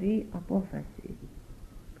ιερή απόφαση.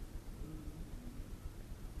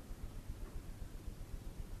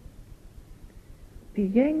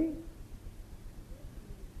 Πηγαίνει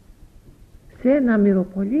σε ένα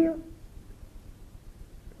μυροπωλείο,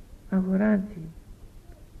 αγοράζει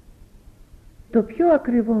το πιο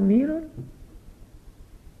ακριβό μύρο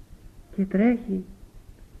και τρέχει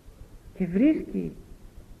και βρίσκει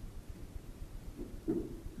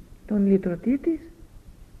τον λυτρωτή της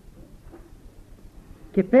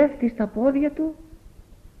και πέφτει στα πόδια του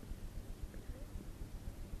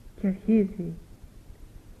και αρχίζει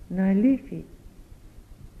να αλήφει,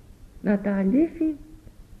 να τα αλήφει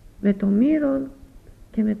με το μύρο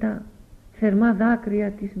και με τα θερμά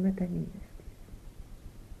δάκρυα της μετανοίας της.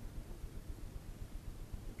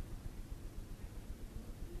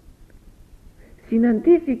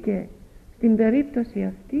 Συναντήθηκε στην περίπτωση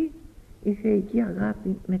αυτή η θεϊκή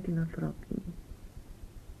αγάπη με την ανθρώπινη.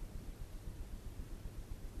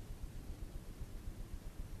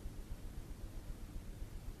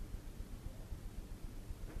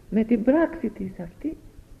 Με την πράξη της αυτή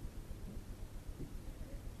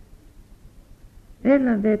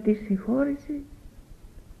έλαβε τη συγχώρηση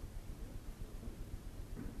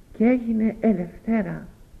και έγινε ελευθέρα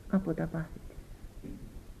από τα πάθη της.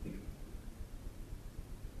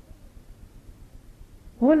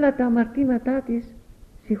 Όλα τα αμαρτήματά της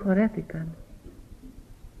συγχωρέθηκαν.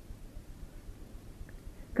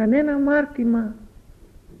 Κανένα αμάρτημα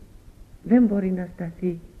δεν μπορεί να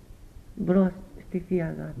σταθεί μπρος στη Θεία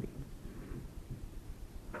Αγάπη.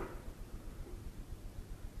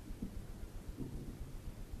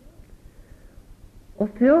 Ο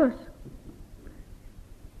Θεός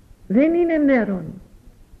δεν είναι νέρον,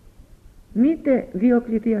 μήτε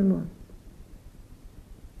Διοκλητιανός,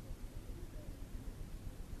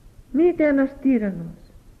 μήτε ένας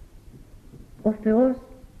τύραννος. Ο Θεός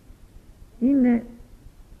είναι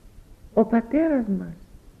ο Πατέρας μας,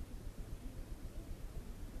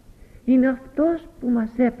 είναι αυτός που μας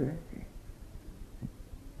έπλασε,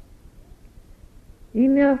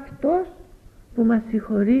 είναι αυτός που μας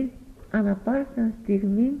συγχωρεί ανά πάσα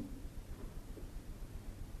στιγμή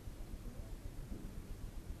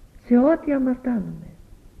σε ό,τι αμαρτάνουμε.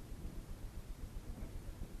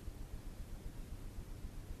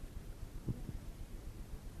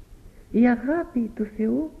 Η αγάπη του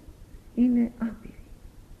Θεού είναι άπειρη.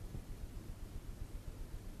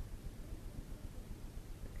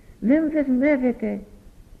 Δεν δεσμεύεται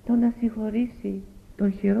το να συγχωρήσει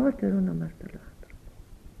τον χειρότερον αμαρτωλό άνθρωπο.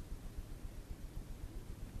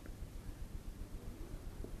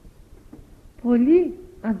 Πολλοί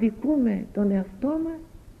αδικούμε τον εαυτό μας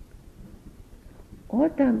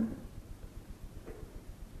όταν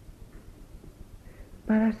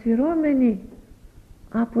παρασυρώμενοι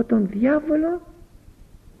από τον διάβολο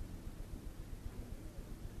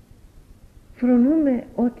φρονούμε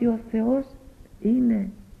ότι ο Θεός είναι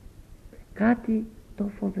κάτι το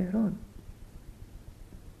φοβερό.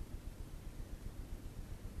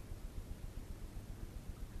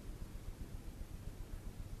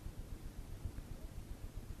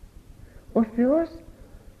 Ο Θεός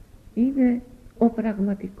είναι ο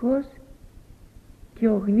πραγματικός και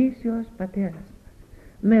ο γνήσιος Πατέρας μας.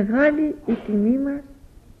 Μεγάλη η τιμή μας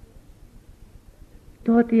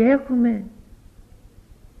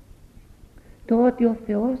το ότι ο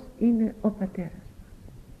Θεός είναι ο Πατέρας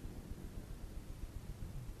μας.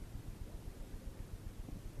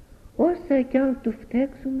 Όσα κι αν του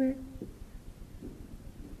φταίξουμε,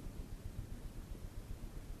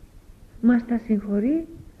 μας τα συγχωρεί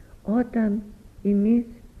όταν εμείς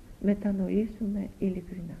μετανοήσουμε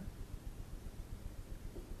ειλικρινά.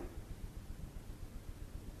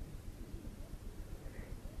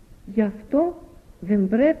 Γι' αυτό δεν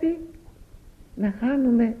πρέπει να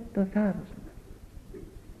χάνουμε το θάρρος μας.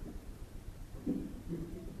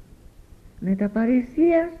 Με τα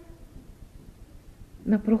παρησίας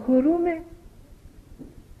να προχωρούμε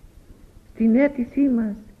στην αίτησή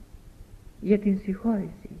μας για την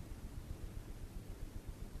συγχώρεση.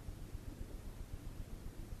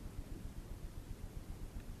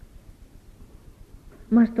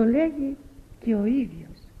 Μας το λέγει και ο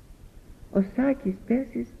ίδιος ο Σάκης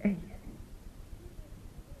Πέσης έγινε.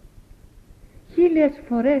 1000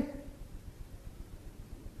 φορές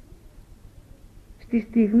στη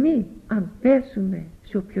στιγμή, αν πέσουμε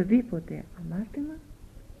σε οποιοδήποτε αμάρτημα,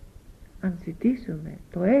 αν ζητήσουμε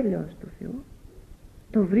το έλεος του Θεού,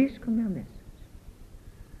 το βρίσκουμε αμέσως.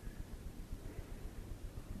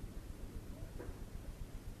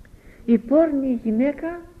 Η πόρνη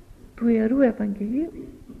γυναίκα του Ιερού Ευαγγελίου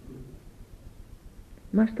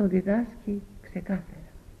μας το διδάσκει ξεκάθαρα.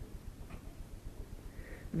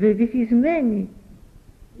 Βεβηθισμένη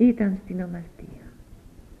ήταν στην αμαρτία,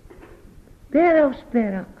 πέρα ως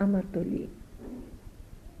πέρα αμαρτωλή,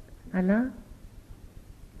 αλλά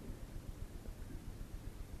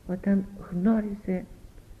όταν γνώρισε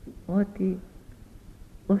ότι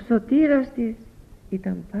ο σωτήρας της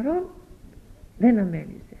ήταν παρόν, δεν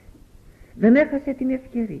αμέλησε, δεν έχασε την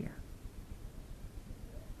ευκαιρία.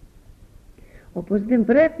 Όπως δεν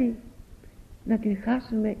πρέπει να την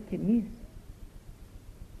χάσουμε κι εμείς.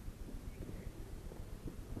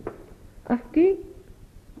 Αυτή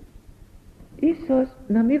ίσως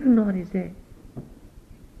να μην γνώριζε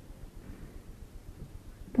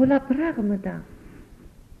πολλά πράγματα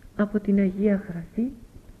από την Αγία Γραφή,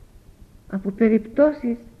 από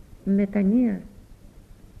περιπτώσεις μετανοίας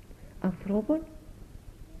ανθρώπων,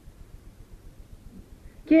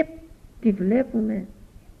 και τη βλέπουμε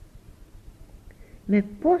με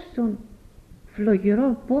πόσον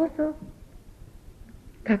φλογερό πόθο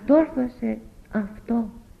κατόρθωσε αυτό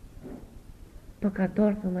το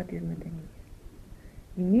κατόρθωμα της μετανοίας.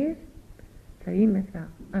 Εμείς θα είμεθα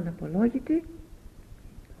αναπολόγητοι,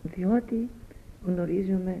 διότι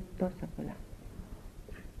γνωρίζουμε τόσα πολλά.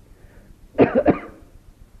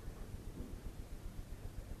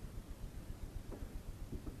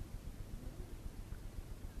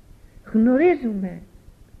 Γνωρίζουμε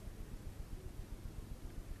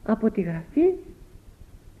από τη Γραφή,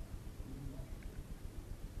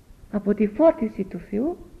 από τη φώτιση του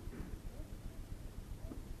Θεού,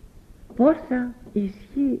 πόσα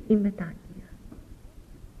ισχύει η μετάνοια.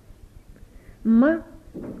 Μα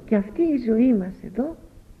και αυτή η ζωή μας εδώ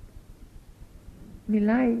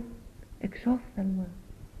μιλάει εξόφθαλμα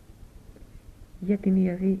για την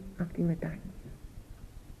ιερή αυτή μετάνοια.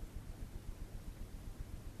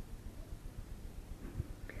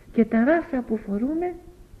 Και τα ράσα που φορούμε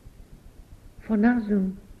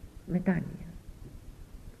φωνάζουν μετάνοια.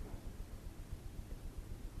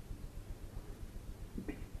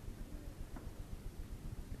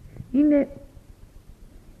 Είναι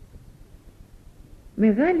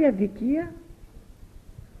μεγάλη αδικία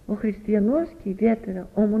ο χριστιανός και ιδιαίτερα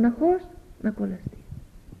ο μοναχός να κολλαστεί.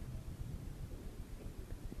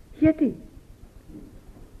 Γιατί?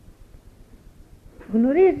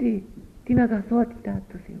 Γνωρίζει την αγαθότητα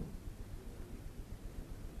του Θεού.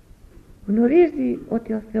 Γνωρίζει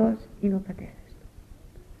ότι ο Θεός είναι ο Πατέρας του.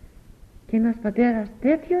 Και ένας πατέρας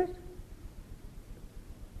τέτοιος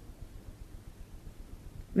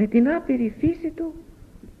με την άπειρη φύση του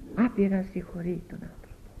άπειρα συγχωρεί τον άνθρωπο.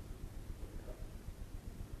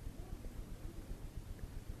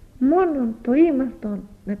 Μόνον το ήμαστον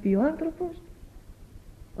να πει ο άνθρωπος,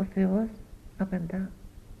 ο Θεός απαντά: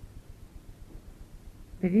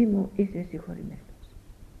 παιδί μου, είσαι συγχωρημένος.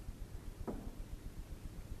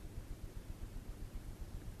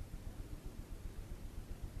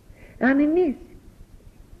 Αν εμείς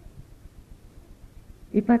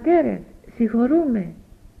οι πατέρες συγχωρούμε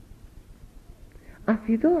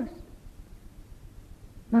αφιδώς,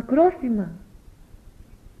 μακρόθυμα,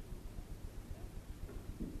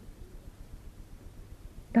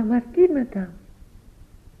 τα αμαρτήματα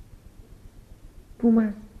που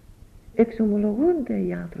μας εξομολογούνται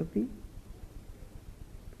οι άνθρωποι,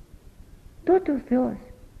 τότε ο Θεός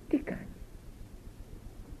τι κάνει?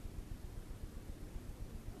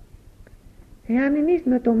 Εάν εμείς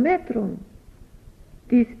με το μέτρο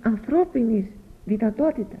της ανθρώπινης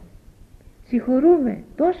δυνατότητας συγχωρούμε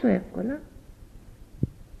τόσο εύκολα,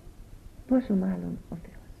 πόσο μάλλον ο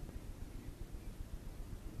Θεός.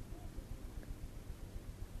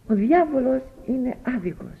 Ο διάβολος είναι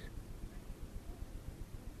άδικος.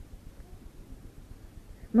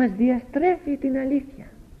 Μας διαστρέφει την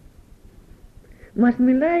αλήθεια. Μας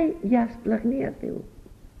μιλάει για ασπλαγνία Θεού.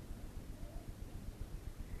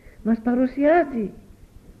 Μας παρουσιάζει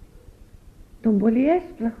τον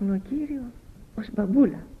πολυέσπλαχνο Κύριο ως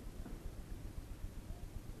μπαμπούλα.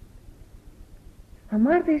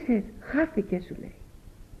 Αμάρτησες, χάθηκε, σου λέει.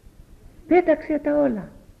 Πέταξε τα όλα.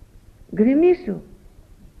 Γκρεμίσου.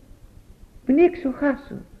 Πνίξου,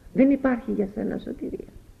 χάσου. Δεν υπάρχει για σένα σωτηρία.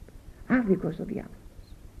 Άδικος ο διάβολος.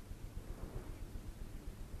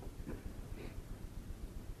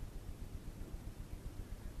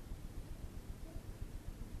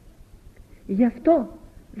 Γι' αυτό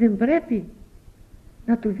δεν πρέπει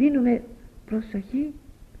να του δίνουμε προσοχή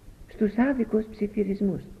στους άδικους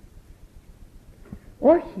ψιθυρισμούς.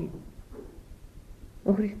 Όχι,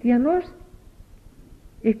 ο χριστιανός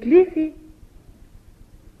εκλήθη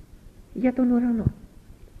για τον ουρανό.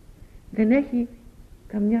 Δεν έχει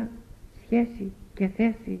καμιά σχέση και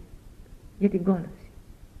θέση για την κόλαση.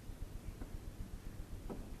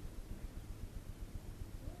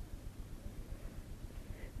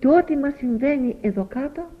 Το ό,τι μας συμβαίνει εδώ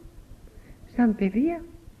κάτω, σαν παιδεία,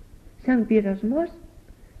 σαν πειρασμός,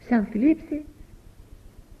 σαν θλίψη,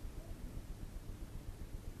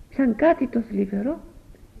 σαν κάτι το θλιβερό,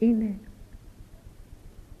 είναι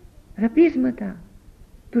ραπίσματα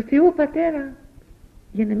του Θεού Πατέρα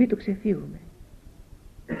για να μην το ξεφύγουμε.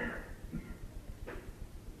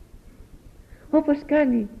 Όπως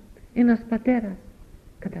κάνει ένας πατέρας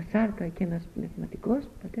κατά σάρκα και ένας πνευματικός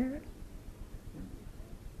πατέρας,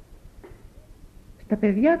 στα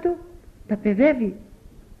παιδιά του τα παιδεύει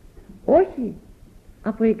όχι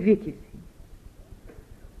από εκδίκηση,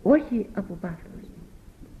 όχι από πάθος,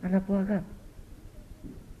 αλλά από αγάπη.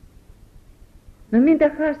 Να μην τα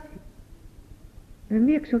χάσει, να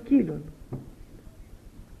μην εξοκύλουν,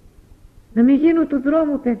 να μην γίνουν του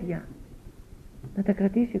δρόμου παιδιά, να τα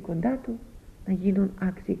κρατήσει κοντά του, να γίνουν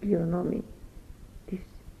άξιοι κληρονόμοι της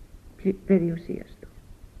περιουσίας του.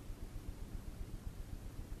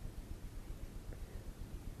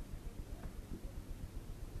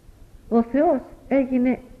 Ο Θεός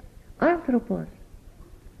έγινε άνθρωπος,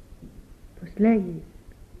 πως λέγει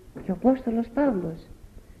και ο Απόστολος Παύλος,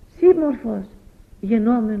 σύμμορφος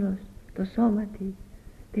γενόμενος το σώματι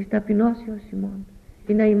της ταπεινώσεως ημών,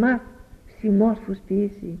 ή να ημάς συμμόρφους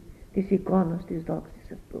ποιήσει της εικόνος της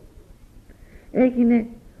δόξης αυτού. Έγινε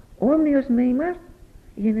όμοιος με ημάς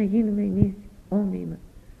για να γίνουμε εμείς όμοιοι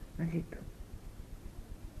μαζί του,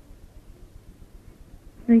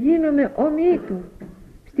 να γίνουμε όμοιοι του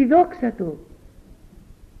στη δόξα του,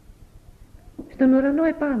 στον ουρανό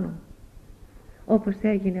επάνω, όπως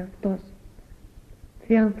έγινε αυτός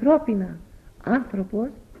θεανθρώπινα άνθρωπος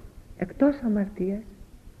εκτός αμαρτίας.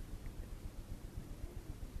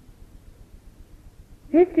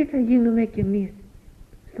 Έτσι θα γίνουμε κι εμείς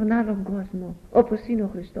στον άλλον κόσμο, όπως είναι ο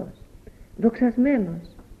Χριστός,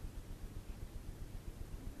 δοξασμένος,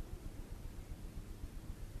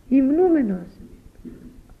 υμνούμενος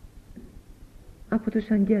από τους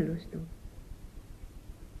αγγέλους του.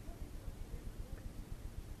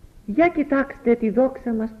 Για κοιτάξτε τη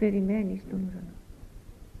δόξα μας περιμένει στον ουρανό.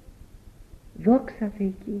 Δόξα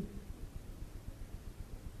θεϊκή.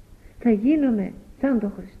 Θα γίνουμε σαν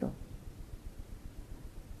τον Χριστό.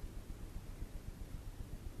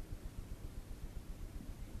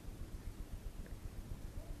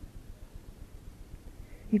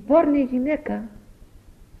 Η πόρνη γυναίκα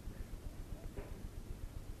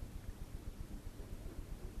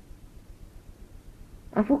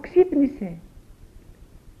αφού ξύπνησε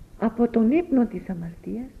από τον ύπνο της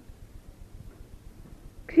αμαρτίας,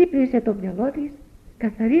 ξύπνησε το μυαλό της,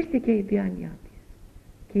 καθαρίστηκε η διάνοιά της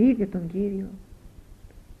και είδε τον Κύριο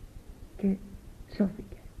και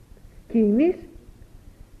σώθηκε. Και εμείς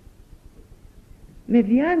με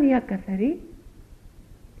διάνοια καθαρή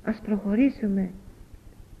ας προχωρήσουμε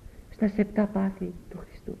στα 7 πάθη του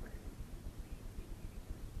Χριστού μας.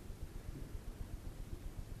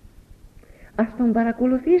 Ας τον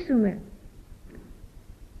παρακολουθήσουμε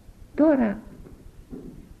τώρα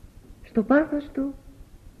στο πάθος του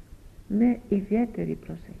με ιδιαίτερη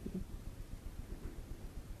προσοχή.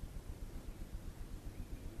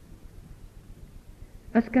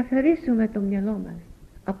 Ας καθαρίσουμε το μυαλό μας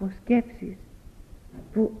από σκέψεις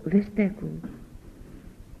που δεν στέκουν.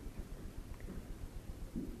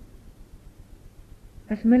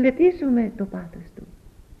 Ας μελετήσουμε το πάθος του.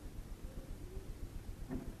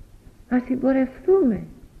 ας συμπορευθούμε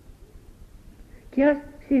και ας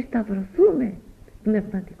συσταυρωθούμε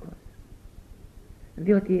πνευματικώς,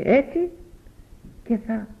 διότι έτσι και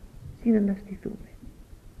θα συναναστηθούμε.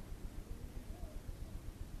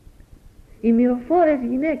 Οι μυροφόρες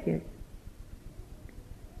γυναίκες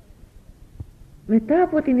μετά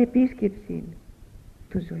από την επίσκεψη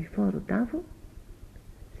του ζωηφόρου τάφου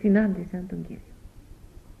συνάντησαν τον Κύριο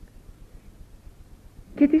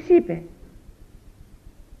και της είπε: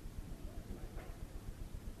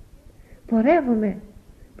 πορεύομαι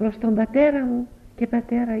προς τον Πατέρα μου και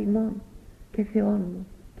Πατέρα ημών και Θεόν μου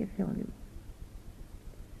και Θεόν ημών.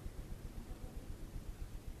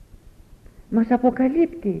 Μας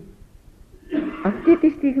αποκαλύπτει αυτή τη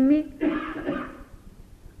στιγμή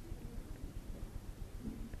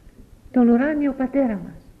τον ουράνιο Πατέρα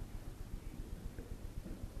μας.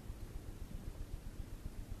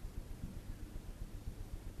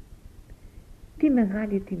 Τι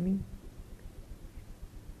μεγάλη τιμή!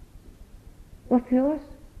 Ο Θεός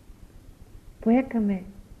που έκαμε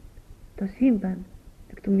το σύμπαν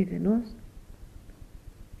εκ του μηδενός,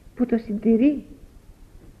 που το συντηρεί,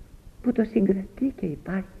 που το συγκρατεί και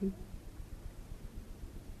υπάρχει,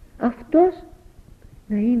 αυτός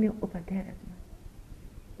να είναι ο Πατέρας μας,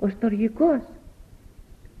 ο στοργικός,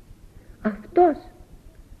 αυτός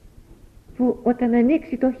που όταν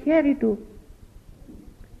ανοίξει το χέρι του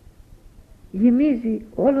γεμίζει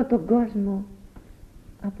όλο τον κόσμο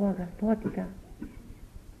από αγαθότητα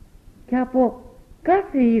και από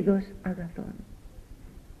κάθε είδος αγαθών.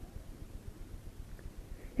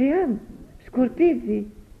 Εάν σκορπίζει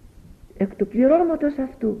εκ του πληρώματος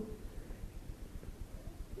αυτού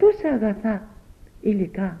τόσα αγαθά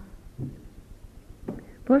υλικά,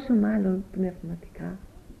 πόσο μάλλον πνευματικά,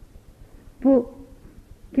 που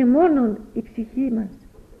και μόνον η ψυχή μας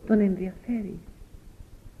τον ενδιαφέρει,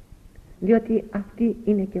 διότι αυτή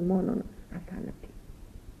είναι και μόνον αθάνατη.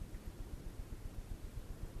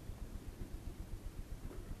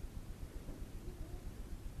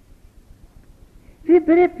 Δεν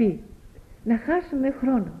πρέπει να χάσουμε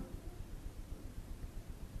χρόνο.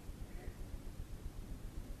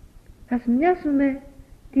 Ας μοιάσουμε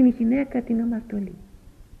την γυναίκα την αμαρτωλή.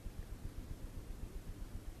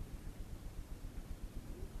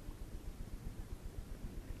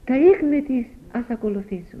 Τα ίχνη της ας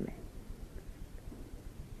ακολουθήσουμε.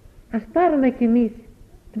 Ας πάρουμε κι εμείς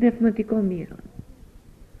πνευματικό μύρον.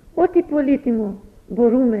 Ό,τι πολύτιμο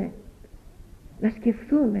μπορούμε να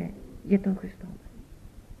σκεφτούμε για τον Χριστό μας.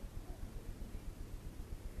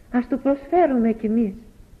 Ας το προσφέρουμε κι εμείς.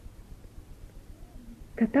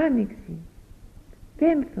 Κατάνοιξη,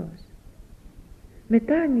 πένθος,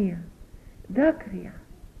 μετάνοια, δάκρυα.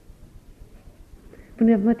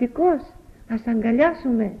 Πνευματικώς ας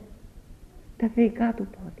αγκαλιάσουμε τα θεϊκά του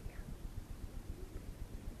πόδια.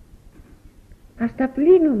 Ας τα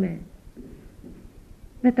πλύνουμε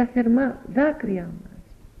με τα θερμά δάκρυα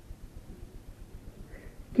μας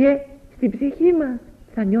και στην ψυχή μας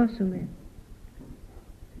θα νιώσουμε,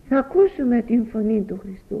 θα ακούσουμε την φωνή του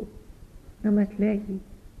Χριστού να μας λέγει: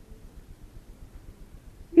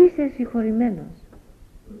 είσαι συγχωρημένος.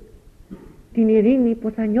 Την ειρήνη που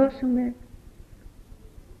θα νιώσουμε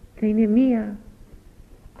θα είναι μία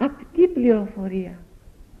απτή πληροφορία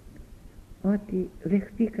ότι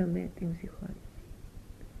δεχτήκαμε την συγχώρηση.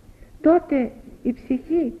 Τότε η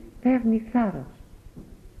ψυχή παίρνει θάρρος,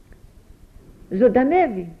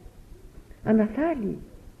 ζωντανεύει, αναθάλει,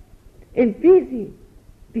 ελπίζει,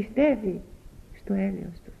 πιστεύει στο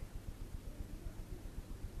έλεος του.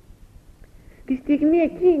 Τη στιγμή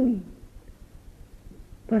εκείνη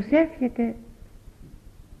προσεύχεται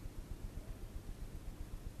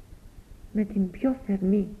με την πιο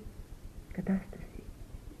θερμή κατάσταση.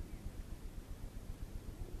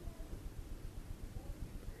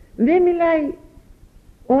 Δεν μιλάει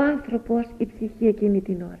ο άνθρωπος, η ψυχή εκείνη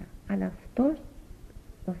την ώρα, αλλά αυτός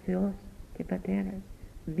ο Θεός και Πατέρας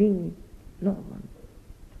δίνει λόγον.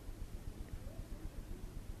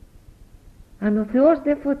 Αν ο Θεός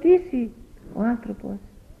δεν φωτίσει, ο άνθρωπος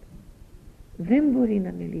δεν μπορεί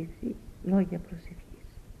να μιλήσει λόγια προσευχής.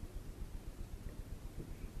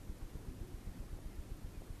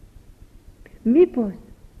 Μήπως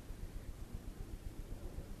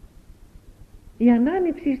η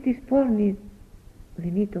ανάνυψη της πόρνης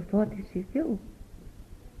δεν είναι το φώτιση Θεού?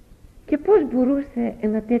 Και πώς μπορούσε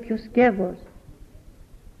ένα τέτοιο σκεύος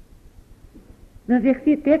να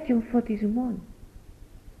δεχθεί τέτοιον φωτισμό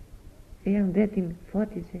εάν δεν την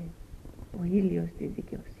φώτιζε ο ήλιος της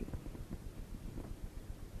δικαιοσύνης?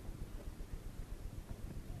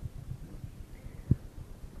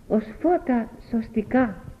 Ως φώτα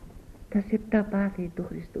σωστικά τα 7 πάθη του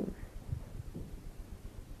Χριστού.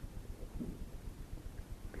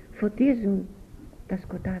 φωτίζουν τα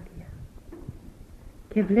σκοτάδια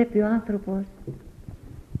και βλέπει ο άνθρωπος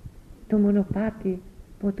το μονοπάτι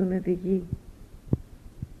που τον οδηγεί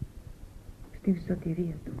στην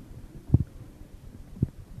σωτηρία του.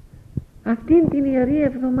 Αυτήν την Ιερή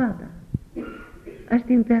Εβδομάδα ας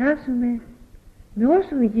την περάσουμε με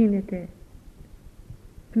όσον γίνεται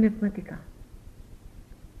πνευματικά.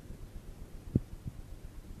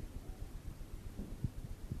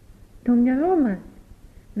 Το μυαλό μας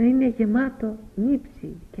να είναι γεμάτο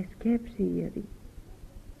νύψη και σκέψη ιερή.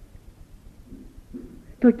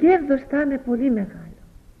 Το κέρδος θα είναι πολύ μεγάλο.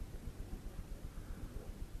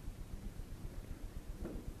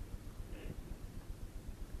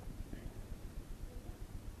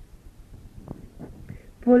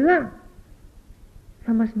 Πολλά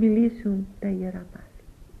θα μας μιλήσουν τα Ιερά Πάθη.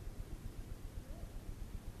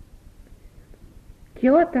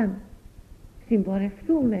 Και όταν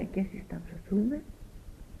συμπορευτούμε και συσταυρωθούμε,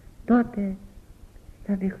 τότε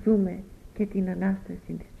θα δεχθούμε και την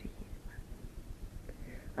Ανάσταση της ψυχής μας.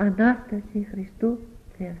 Ανάσταση Χριστού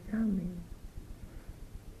θεασάμενη.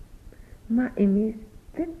 Μα εμείς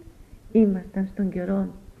δεν ήμασταν στον καιρό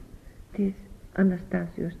της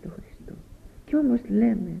Αναστάσεως του Χριστού. Κι όμως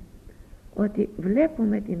λέμε ότι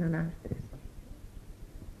βλέπουμε την Ανάσταση.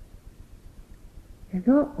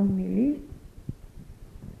 Εδώ ομιλεί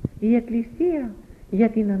η Εκκλησία για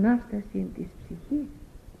την Ανάσταση της ψυχής.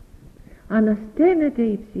 Ανασταίνεται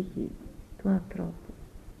η ψυχή του ανθρώπου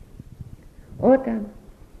όταν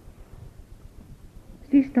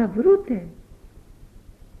συσταυρούται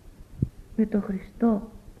με το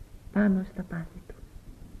Χριστό πάνω στα πάθη του.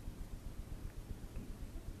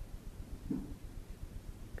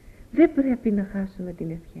 Δεν πρέπει να χάσουμε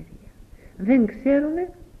την ευκαιρία. Δεν ξέρουμε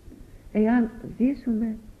εάν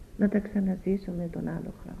ζήσουμε να τα ξαναζήσουμε τον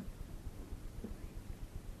άλλο χρόνο.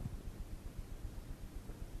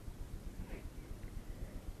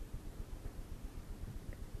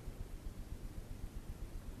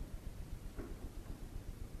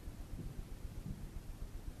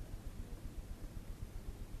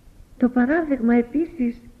 Το παράδειγμα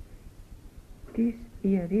επίσης της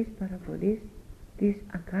Ιερής Παραβολής της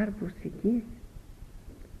ακάρπους σικής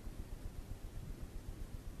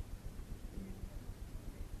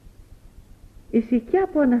η σικιά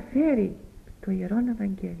που αναφέρει το Ιερόν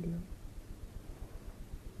Ευαγγέλιο,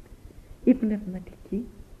 η πνευματική,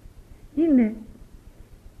 είναι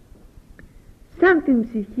σαν την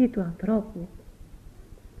ψυχή του ανθρώπου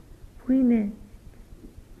που είναι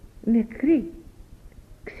νεκρή,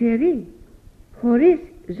 ξερή, χωρίς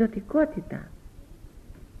ζωτικότητα,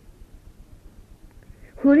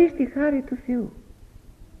 χωρίς τη χάρη του Θεού.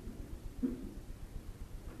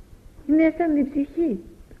 Είναι σαν την ψυχή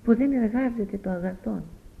που δεν εργάζεται το αγαθόν.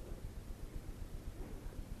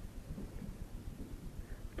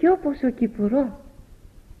 Και όπως ο Κυπουρός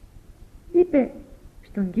είπε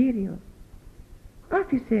στον Κύριο,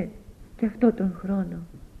 άφησε και αυτό τον χρόνο,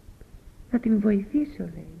 θα την βοηθήσω,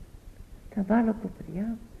 λέει, θα βάλω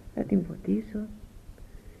κοπριά, θα την ποτίσω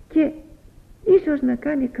και ίσως να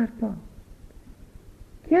κάνει καρπό.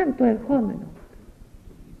 Και αν το ερχόμενο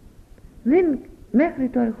μέχρι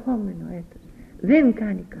το ερχόμενο έτος δεν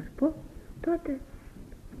κάνει καρπό, τότε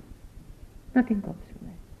να την κόψουμε.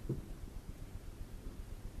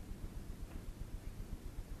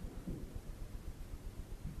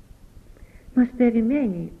 Μας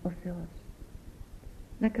περιμένει ο Θεός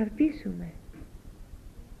να καρπίσουμε.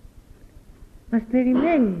 Μας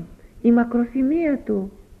περιμένει η μακροθυμία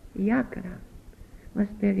Του, η άκρα. Μας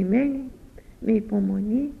περιμένει με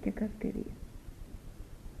υπομονή και καρτερία.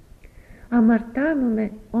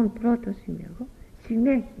 Αμαρτάνουμε ον πρώτος είμαι εγώ,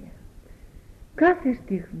 συνέχεια, κάθε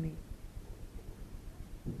στιγμή.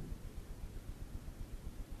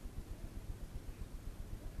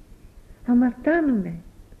 Αμαρτάνουμε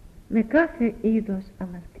με κάθε είδος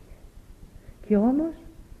αμαρτία. Και όμως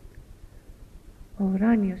ο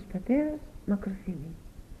ουράνιος Πατέρας μακροθυμεί,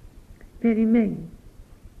 περιμένει,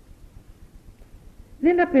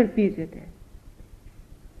 δεν απελπίζεται,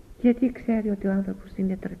 γιατί ξέρει ότι ο άνθρωπος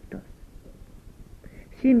είναι τρεπτός.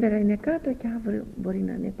 Σήμερα είναι κάτω και αύριο μπορεί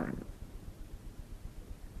να είναι πάνω.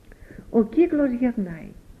 Ο κύκλος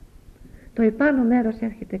γερνάει. Το επάνω μέρος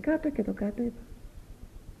έρχεται κάτω και το κάτω επάνω.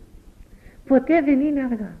 Ποτέ δεν είναι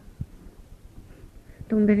αργά.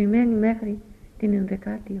 Τον περιμένει μέχρι την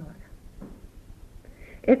 11η ώρα.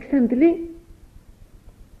 Εξαντλεί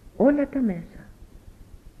όλα τα μέσα.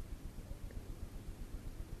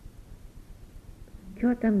 Και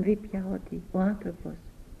όταν δει πια ότι ο άνθρωπος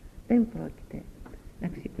δεν πρόκειται να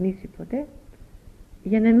ξυπνήσει ποτέ,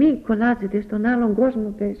 για να μην κολλάζεται στον άλλον κόσμο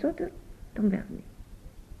περισσότερο, τον παίρνει.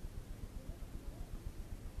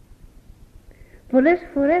 πολλές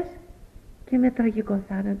φορές και με τραγικό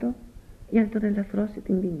θάνατο, για να τον ελαφρώσει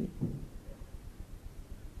την ποινή.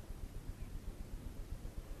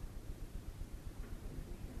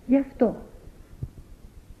 Γι' αυτό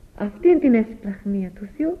αυτήν την εσπλαχνία του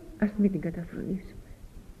Θεού ας μην την καταφρονήσουμε.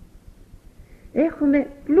 Έχουμε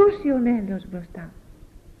πλούσιον έλεος μπροστά.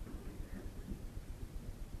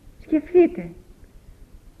 Σκεφτείτε,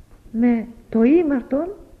 με το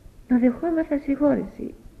ήμαρτον να δεχόμεθα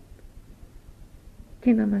συγχώρεση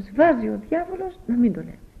και να μας βάζει ο διάβολος να μην το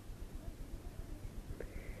λέμε,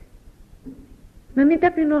 να μην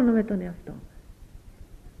ταπεινώνουμε τον εαυτό μας.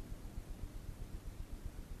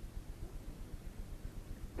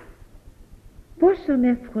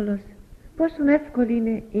 Πόσο εύκολη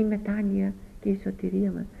είναι η μετάνοια και η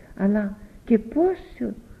σωτηρία μας, αλλά και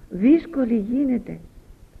πόσο δύσκολη γίνεται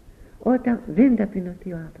όταν δεν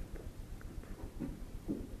ταπεινωθεί ο άνθρωπος.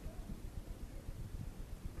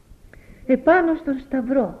 Επάνω στον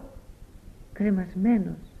σταυρό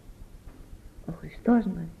κρεμασμένος ο Χριστός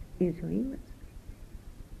μας, η ζωή μας,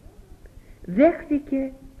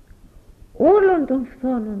 δέχτηκε όλων των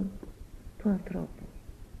φθόνων του ανθρώπου.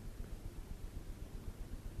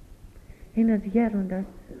 Ένας γέροντας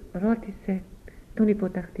ρώτησε τον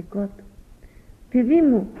υποτακτικό του, παιδί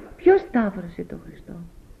μου, ποιος σταύρωσε τον Χριστό?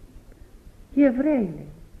 Οι Εβραίοι, λέει.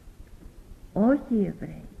 Όχι οι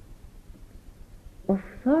Εβραίοι, ο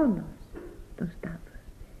φθόνος τον σταύρωσε,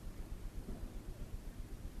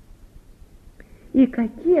 η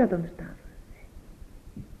κακία τον σταύρωσε.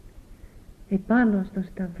 Επάνω στον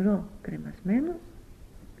σταυρό κρεμασμένος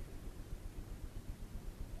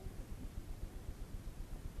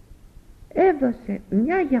έδωσε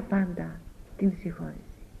μια για πάντα την συγχώρεση.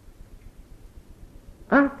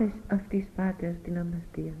 Άφες αυτής πάτερ την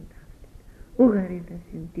αμαρτία ταύτη, ουγαρίδα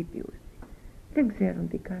συντύπιους. Δεν ξέρουν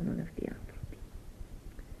τι κάνουν αυτοί οι άνθρωποι.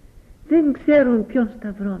 Δεν ξέρουν ποιον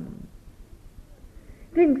σταυρώνουν.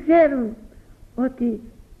 Δεν ξέρουν ότι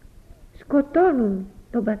σκοτώνουν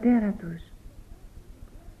τον πατέρα τους,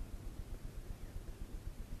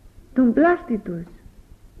 τον πλάστη τους,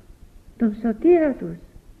 τον σωτήρα τους.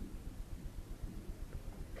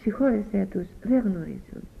 Συγχώρεσέ τους, δεν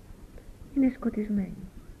γνωρίζουν, είναι σκοτισμένοι.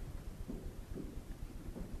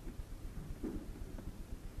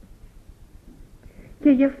 Και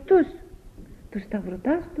για αυτούς τους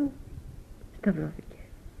σταυρωτάς του σταυρώθηκε.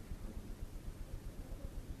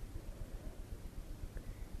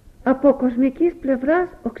 Από κοσμικής πλευράς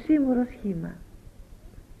οξύμορο σχήμα.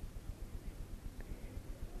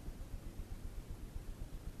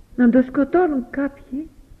 Να το σκοτώνουν κάποιοι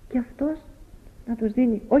και αυτός να τους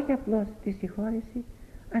δίνει όχι απλώς τη συγχώρεση,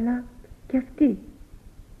 αλλά και αυτή,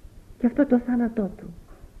 και αυτό το θάνατό του.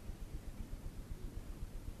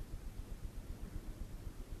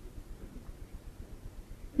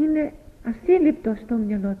 Είναι ασύλληπτο στο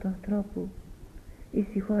μυαλό του ανθρώπου η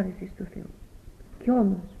συγχώρεση του Θεού. Και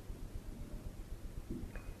όμως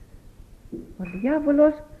ο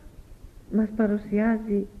διάβολος μας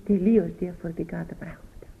παρουσιάζει τελείως διαφορετικά τα πράγματα.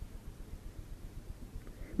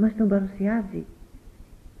 Μας τον παρουσιάζει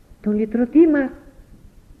τον λυτρωτή μας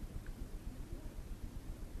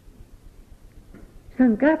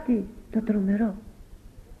σαν κάτι το τρομερό.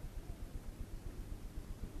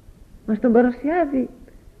 Μας τον παρουσιάζει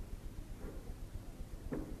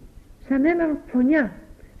σαν έναν φωνιά,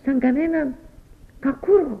 σαν κανέναν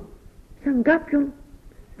κακούργο, σαν κάποιον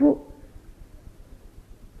που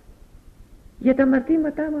για τα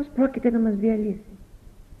αμαρτήματά μας πρόκειται να μας διαλύσει.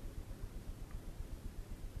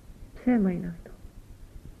 Ψέμα είναι αυτό.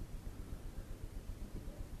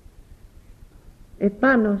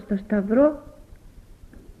 Επάνω στο σταυρό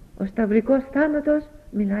ο σταυρικός θάνατος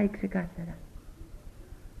μιλάει ξεκάθαρα.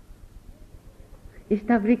 Η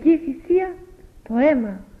σταυρική θυσία, το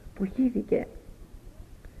αίμα που χύθηκε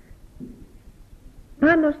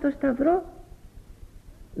πάνω στο σταυρό,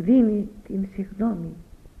 δίνει την συγγνώμη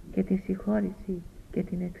και την συγχώρηση και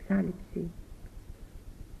την εξάλειψη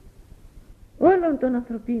όλων των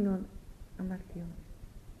ανθρωπίνων αμαρτιών.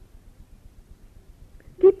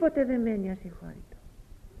 Τίποτε δεν μένει ασυγχώρητο.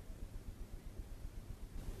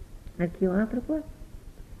 Αρκεί ο άνθρωπος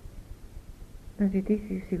να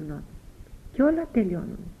ζητήσει συγγνώμη και όλα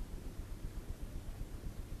τελειώνουν.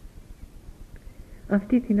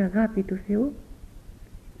 Αυτή την αγάπη του Θεού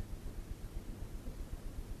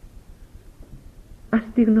ας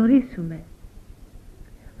τη γνωρίσουμε,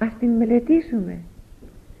 ας την μελετήσουμε,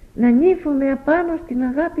 να νύφουμε απάνω στην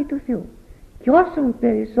αγάπη του Θεού, και όσον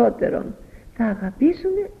περισσότερον θα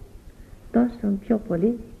αγαπήσουμε, τόσον πιο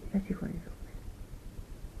πολύ θα συγχωρηθούμε.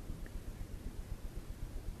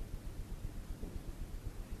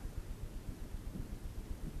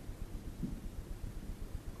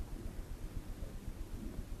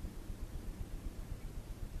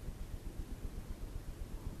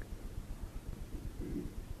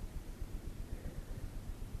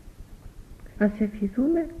 Ας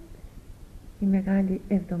ευχηθούμε η Μεγάλη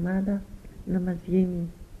Εβδομάδα να μας γίνει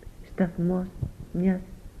σταθμός μιας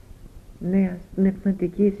νέας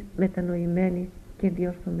πνευματικής, μετανοημένης και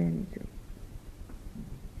διορθωμένης ζωής.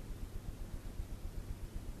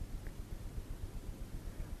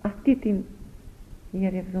 Αυτή την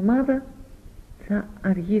Ιερεβδομάδα θα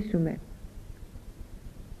αργήσουμε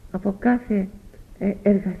από κάθε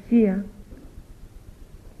εργασία,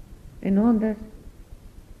 εννοώντας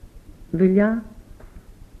δουλειά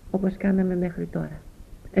όπως κάναμε μέχρι τώρα,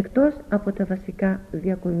 εκτός από τα βασικά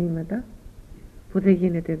διακονήματα που δεν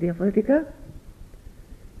γίνεται διαφορετικά.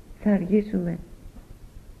 Θα αργήσουμε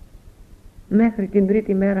μέχρι την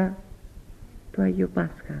τρίτη μέρα του Αγίου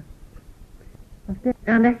Πάσχα.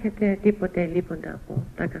 Αν έχετε τίποτε λείποντα από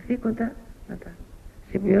τα καθήκοντα, να τα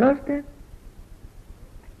συμπληρώσετε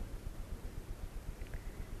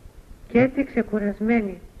και έτσι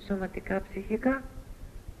ξεκουρασμένοι σωματικά, ψυχικά,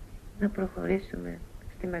 να προχωρήσουμε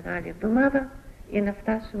στη Μεγάλη Εβδομάδα για να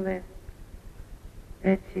φτάσουμε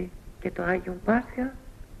έτσι και το Άγιον Πάσχα,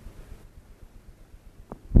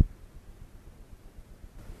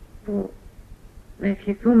 που να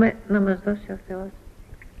ευχηθούμε να μας δώσει ο Θεός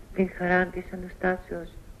την χαρά της Αναστάσεως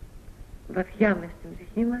βαθιά μες στην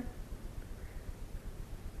ψυχή μας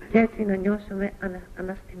και έτσι να νιώσουμε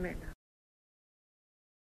αναστημένα.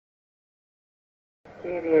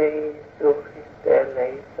 Κύριε Ιησού Χριστέ,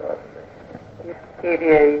 ελέησόν μας.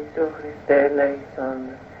 Κύριε Ιησού Χριστέ, ελέησόν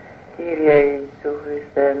μας. Κύριε Ιησού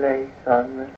Χριστέ, ελέησόν μας.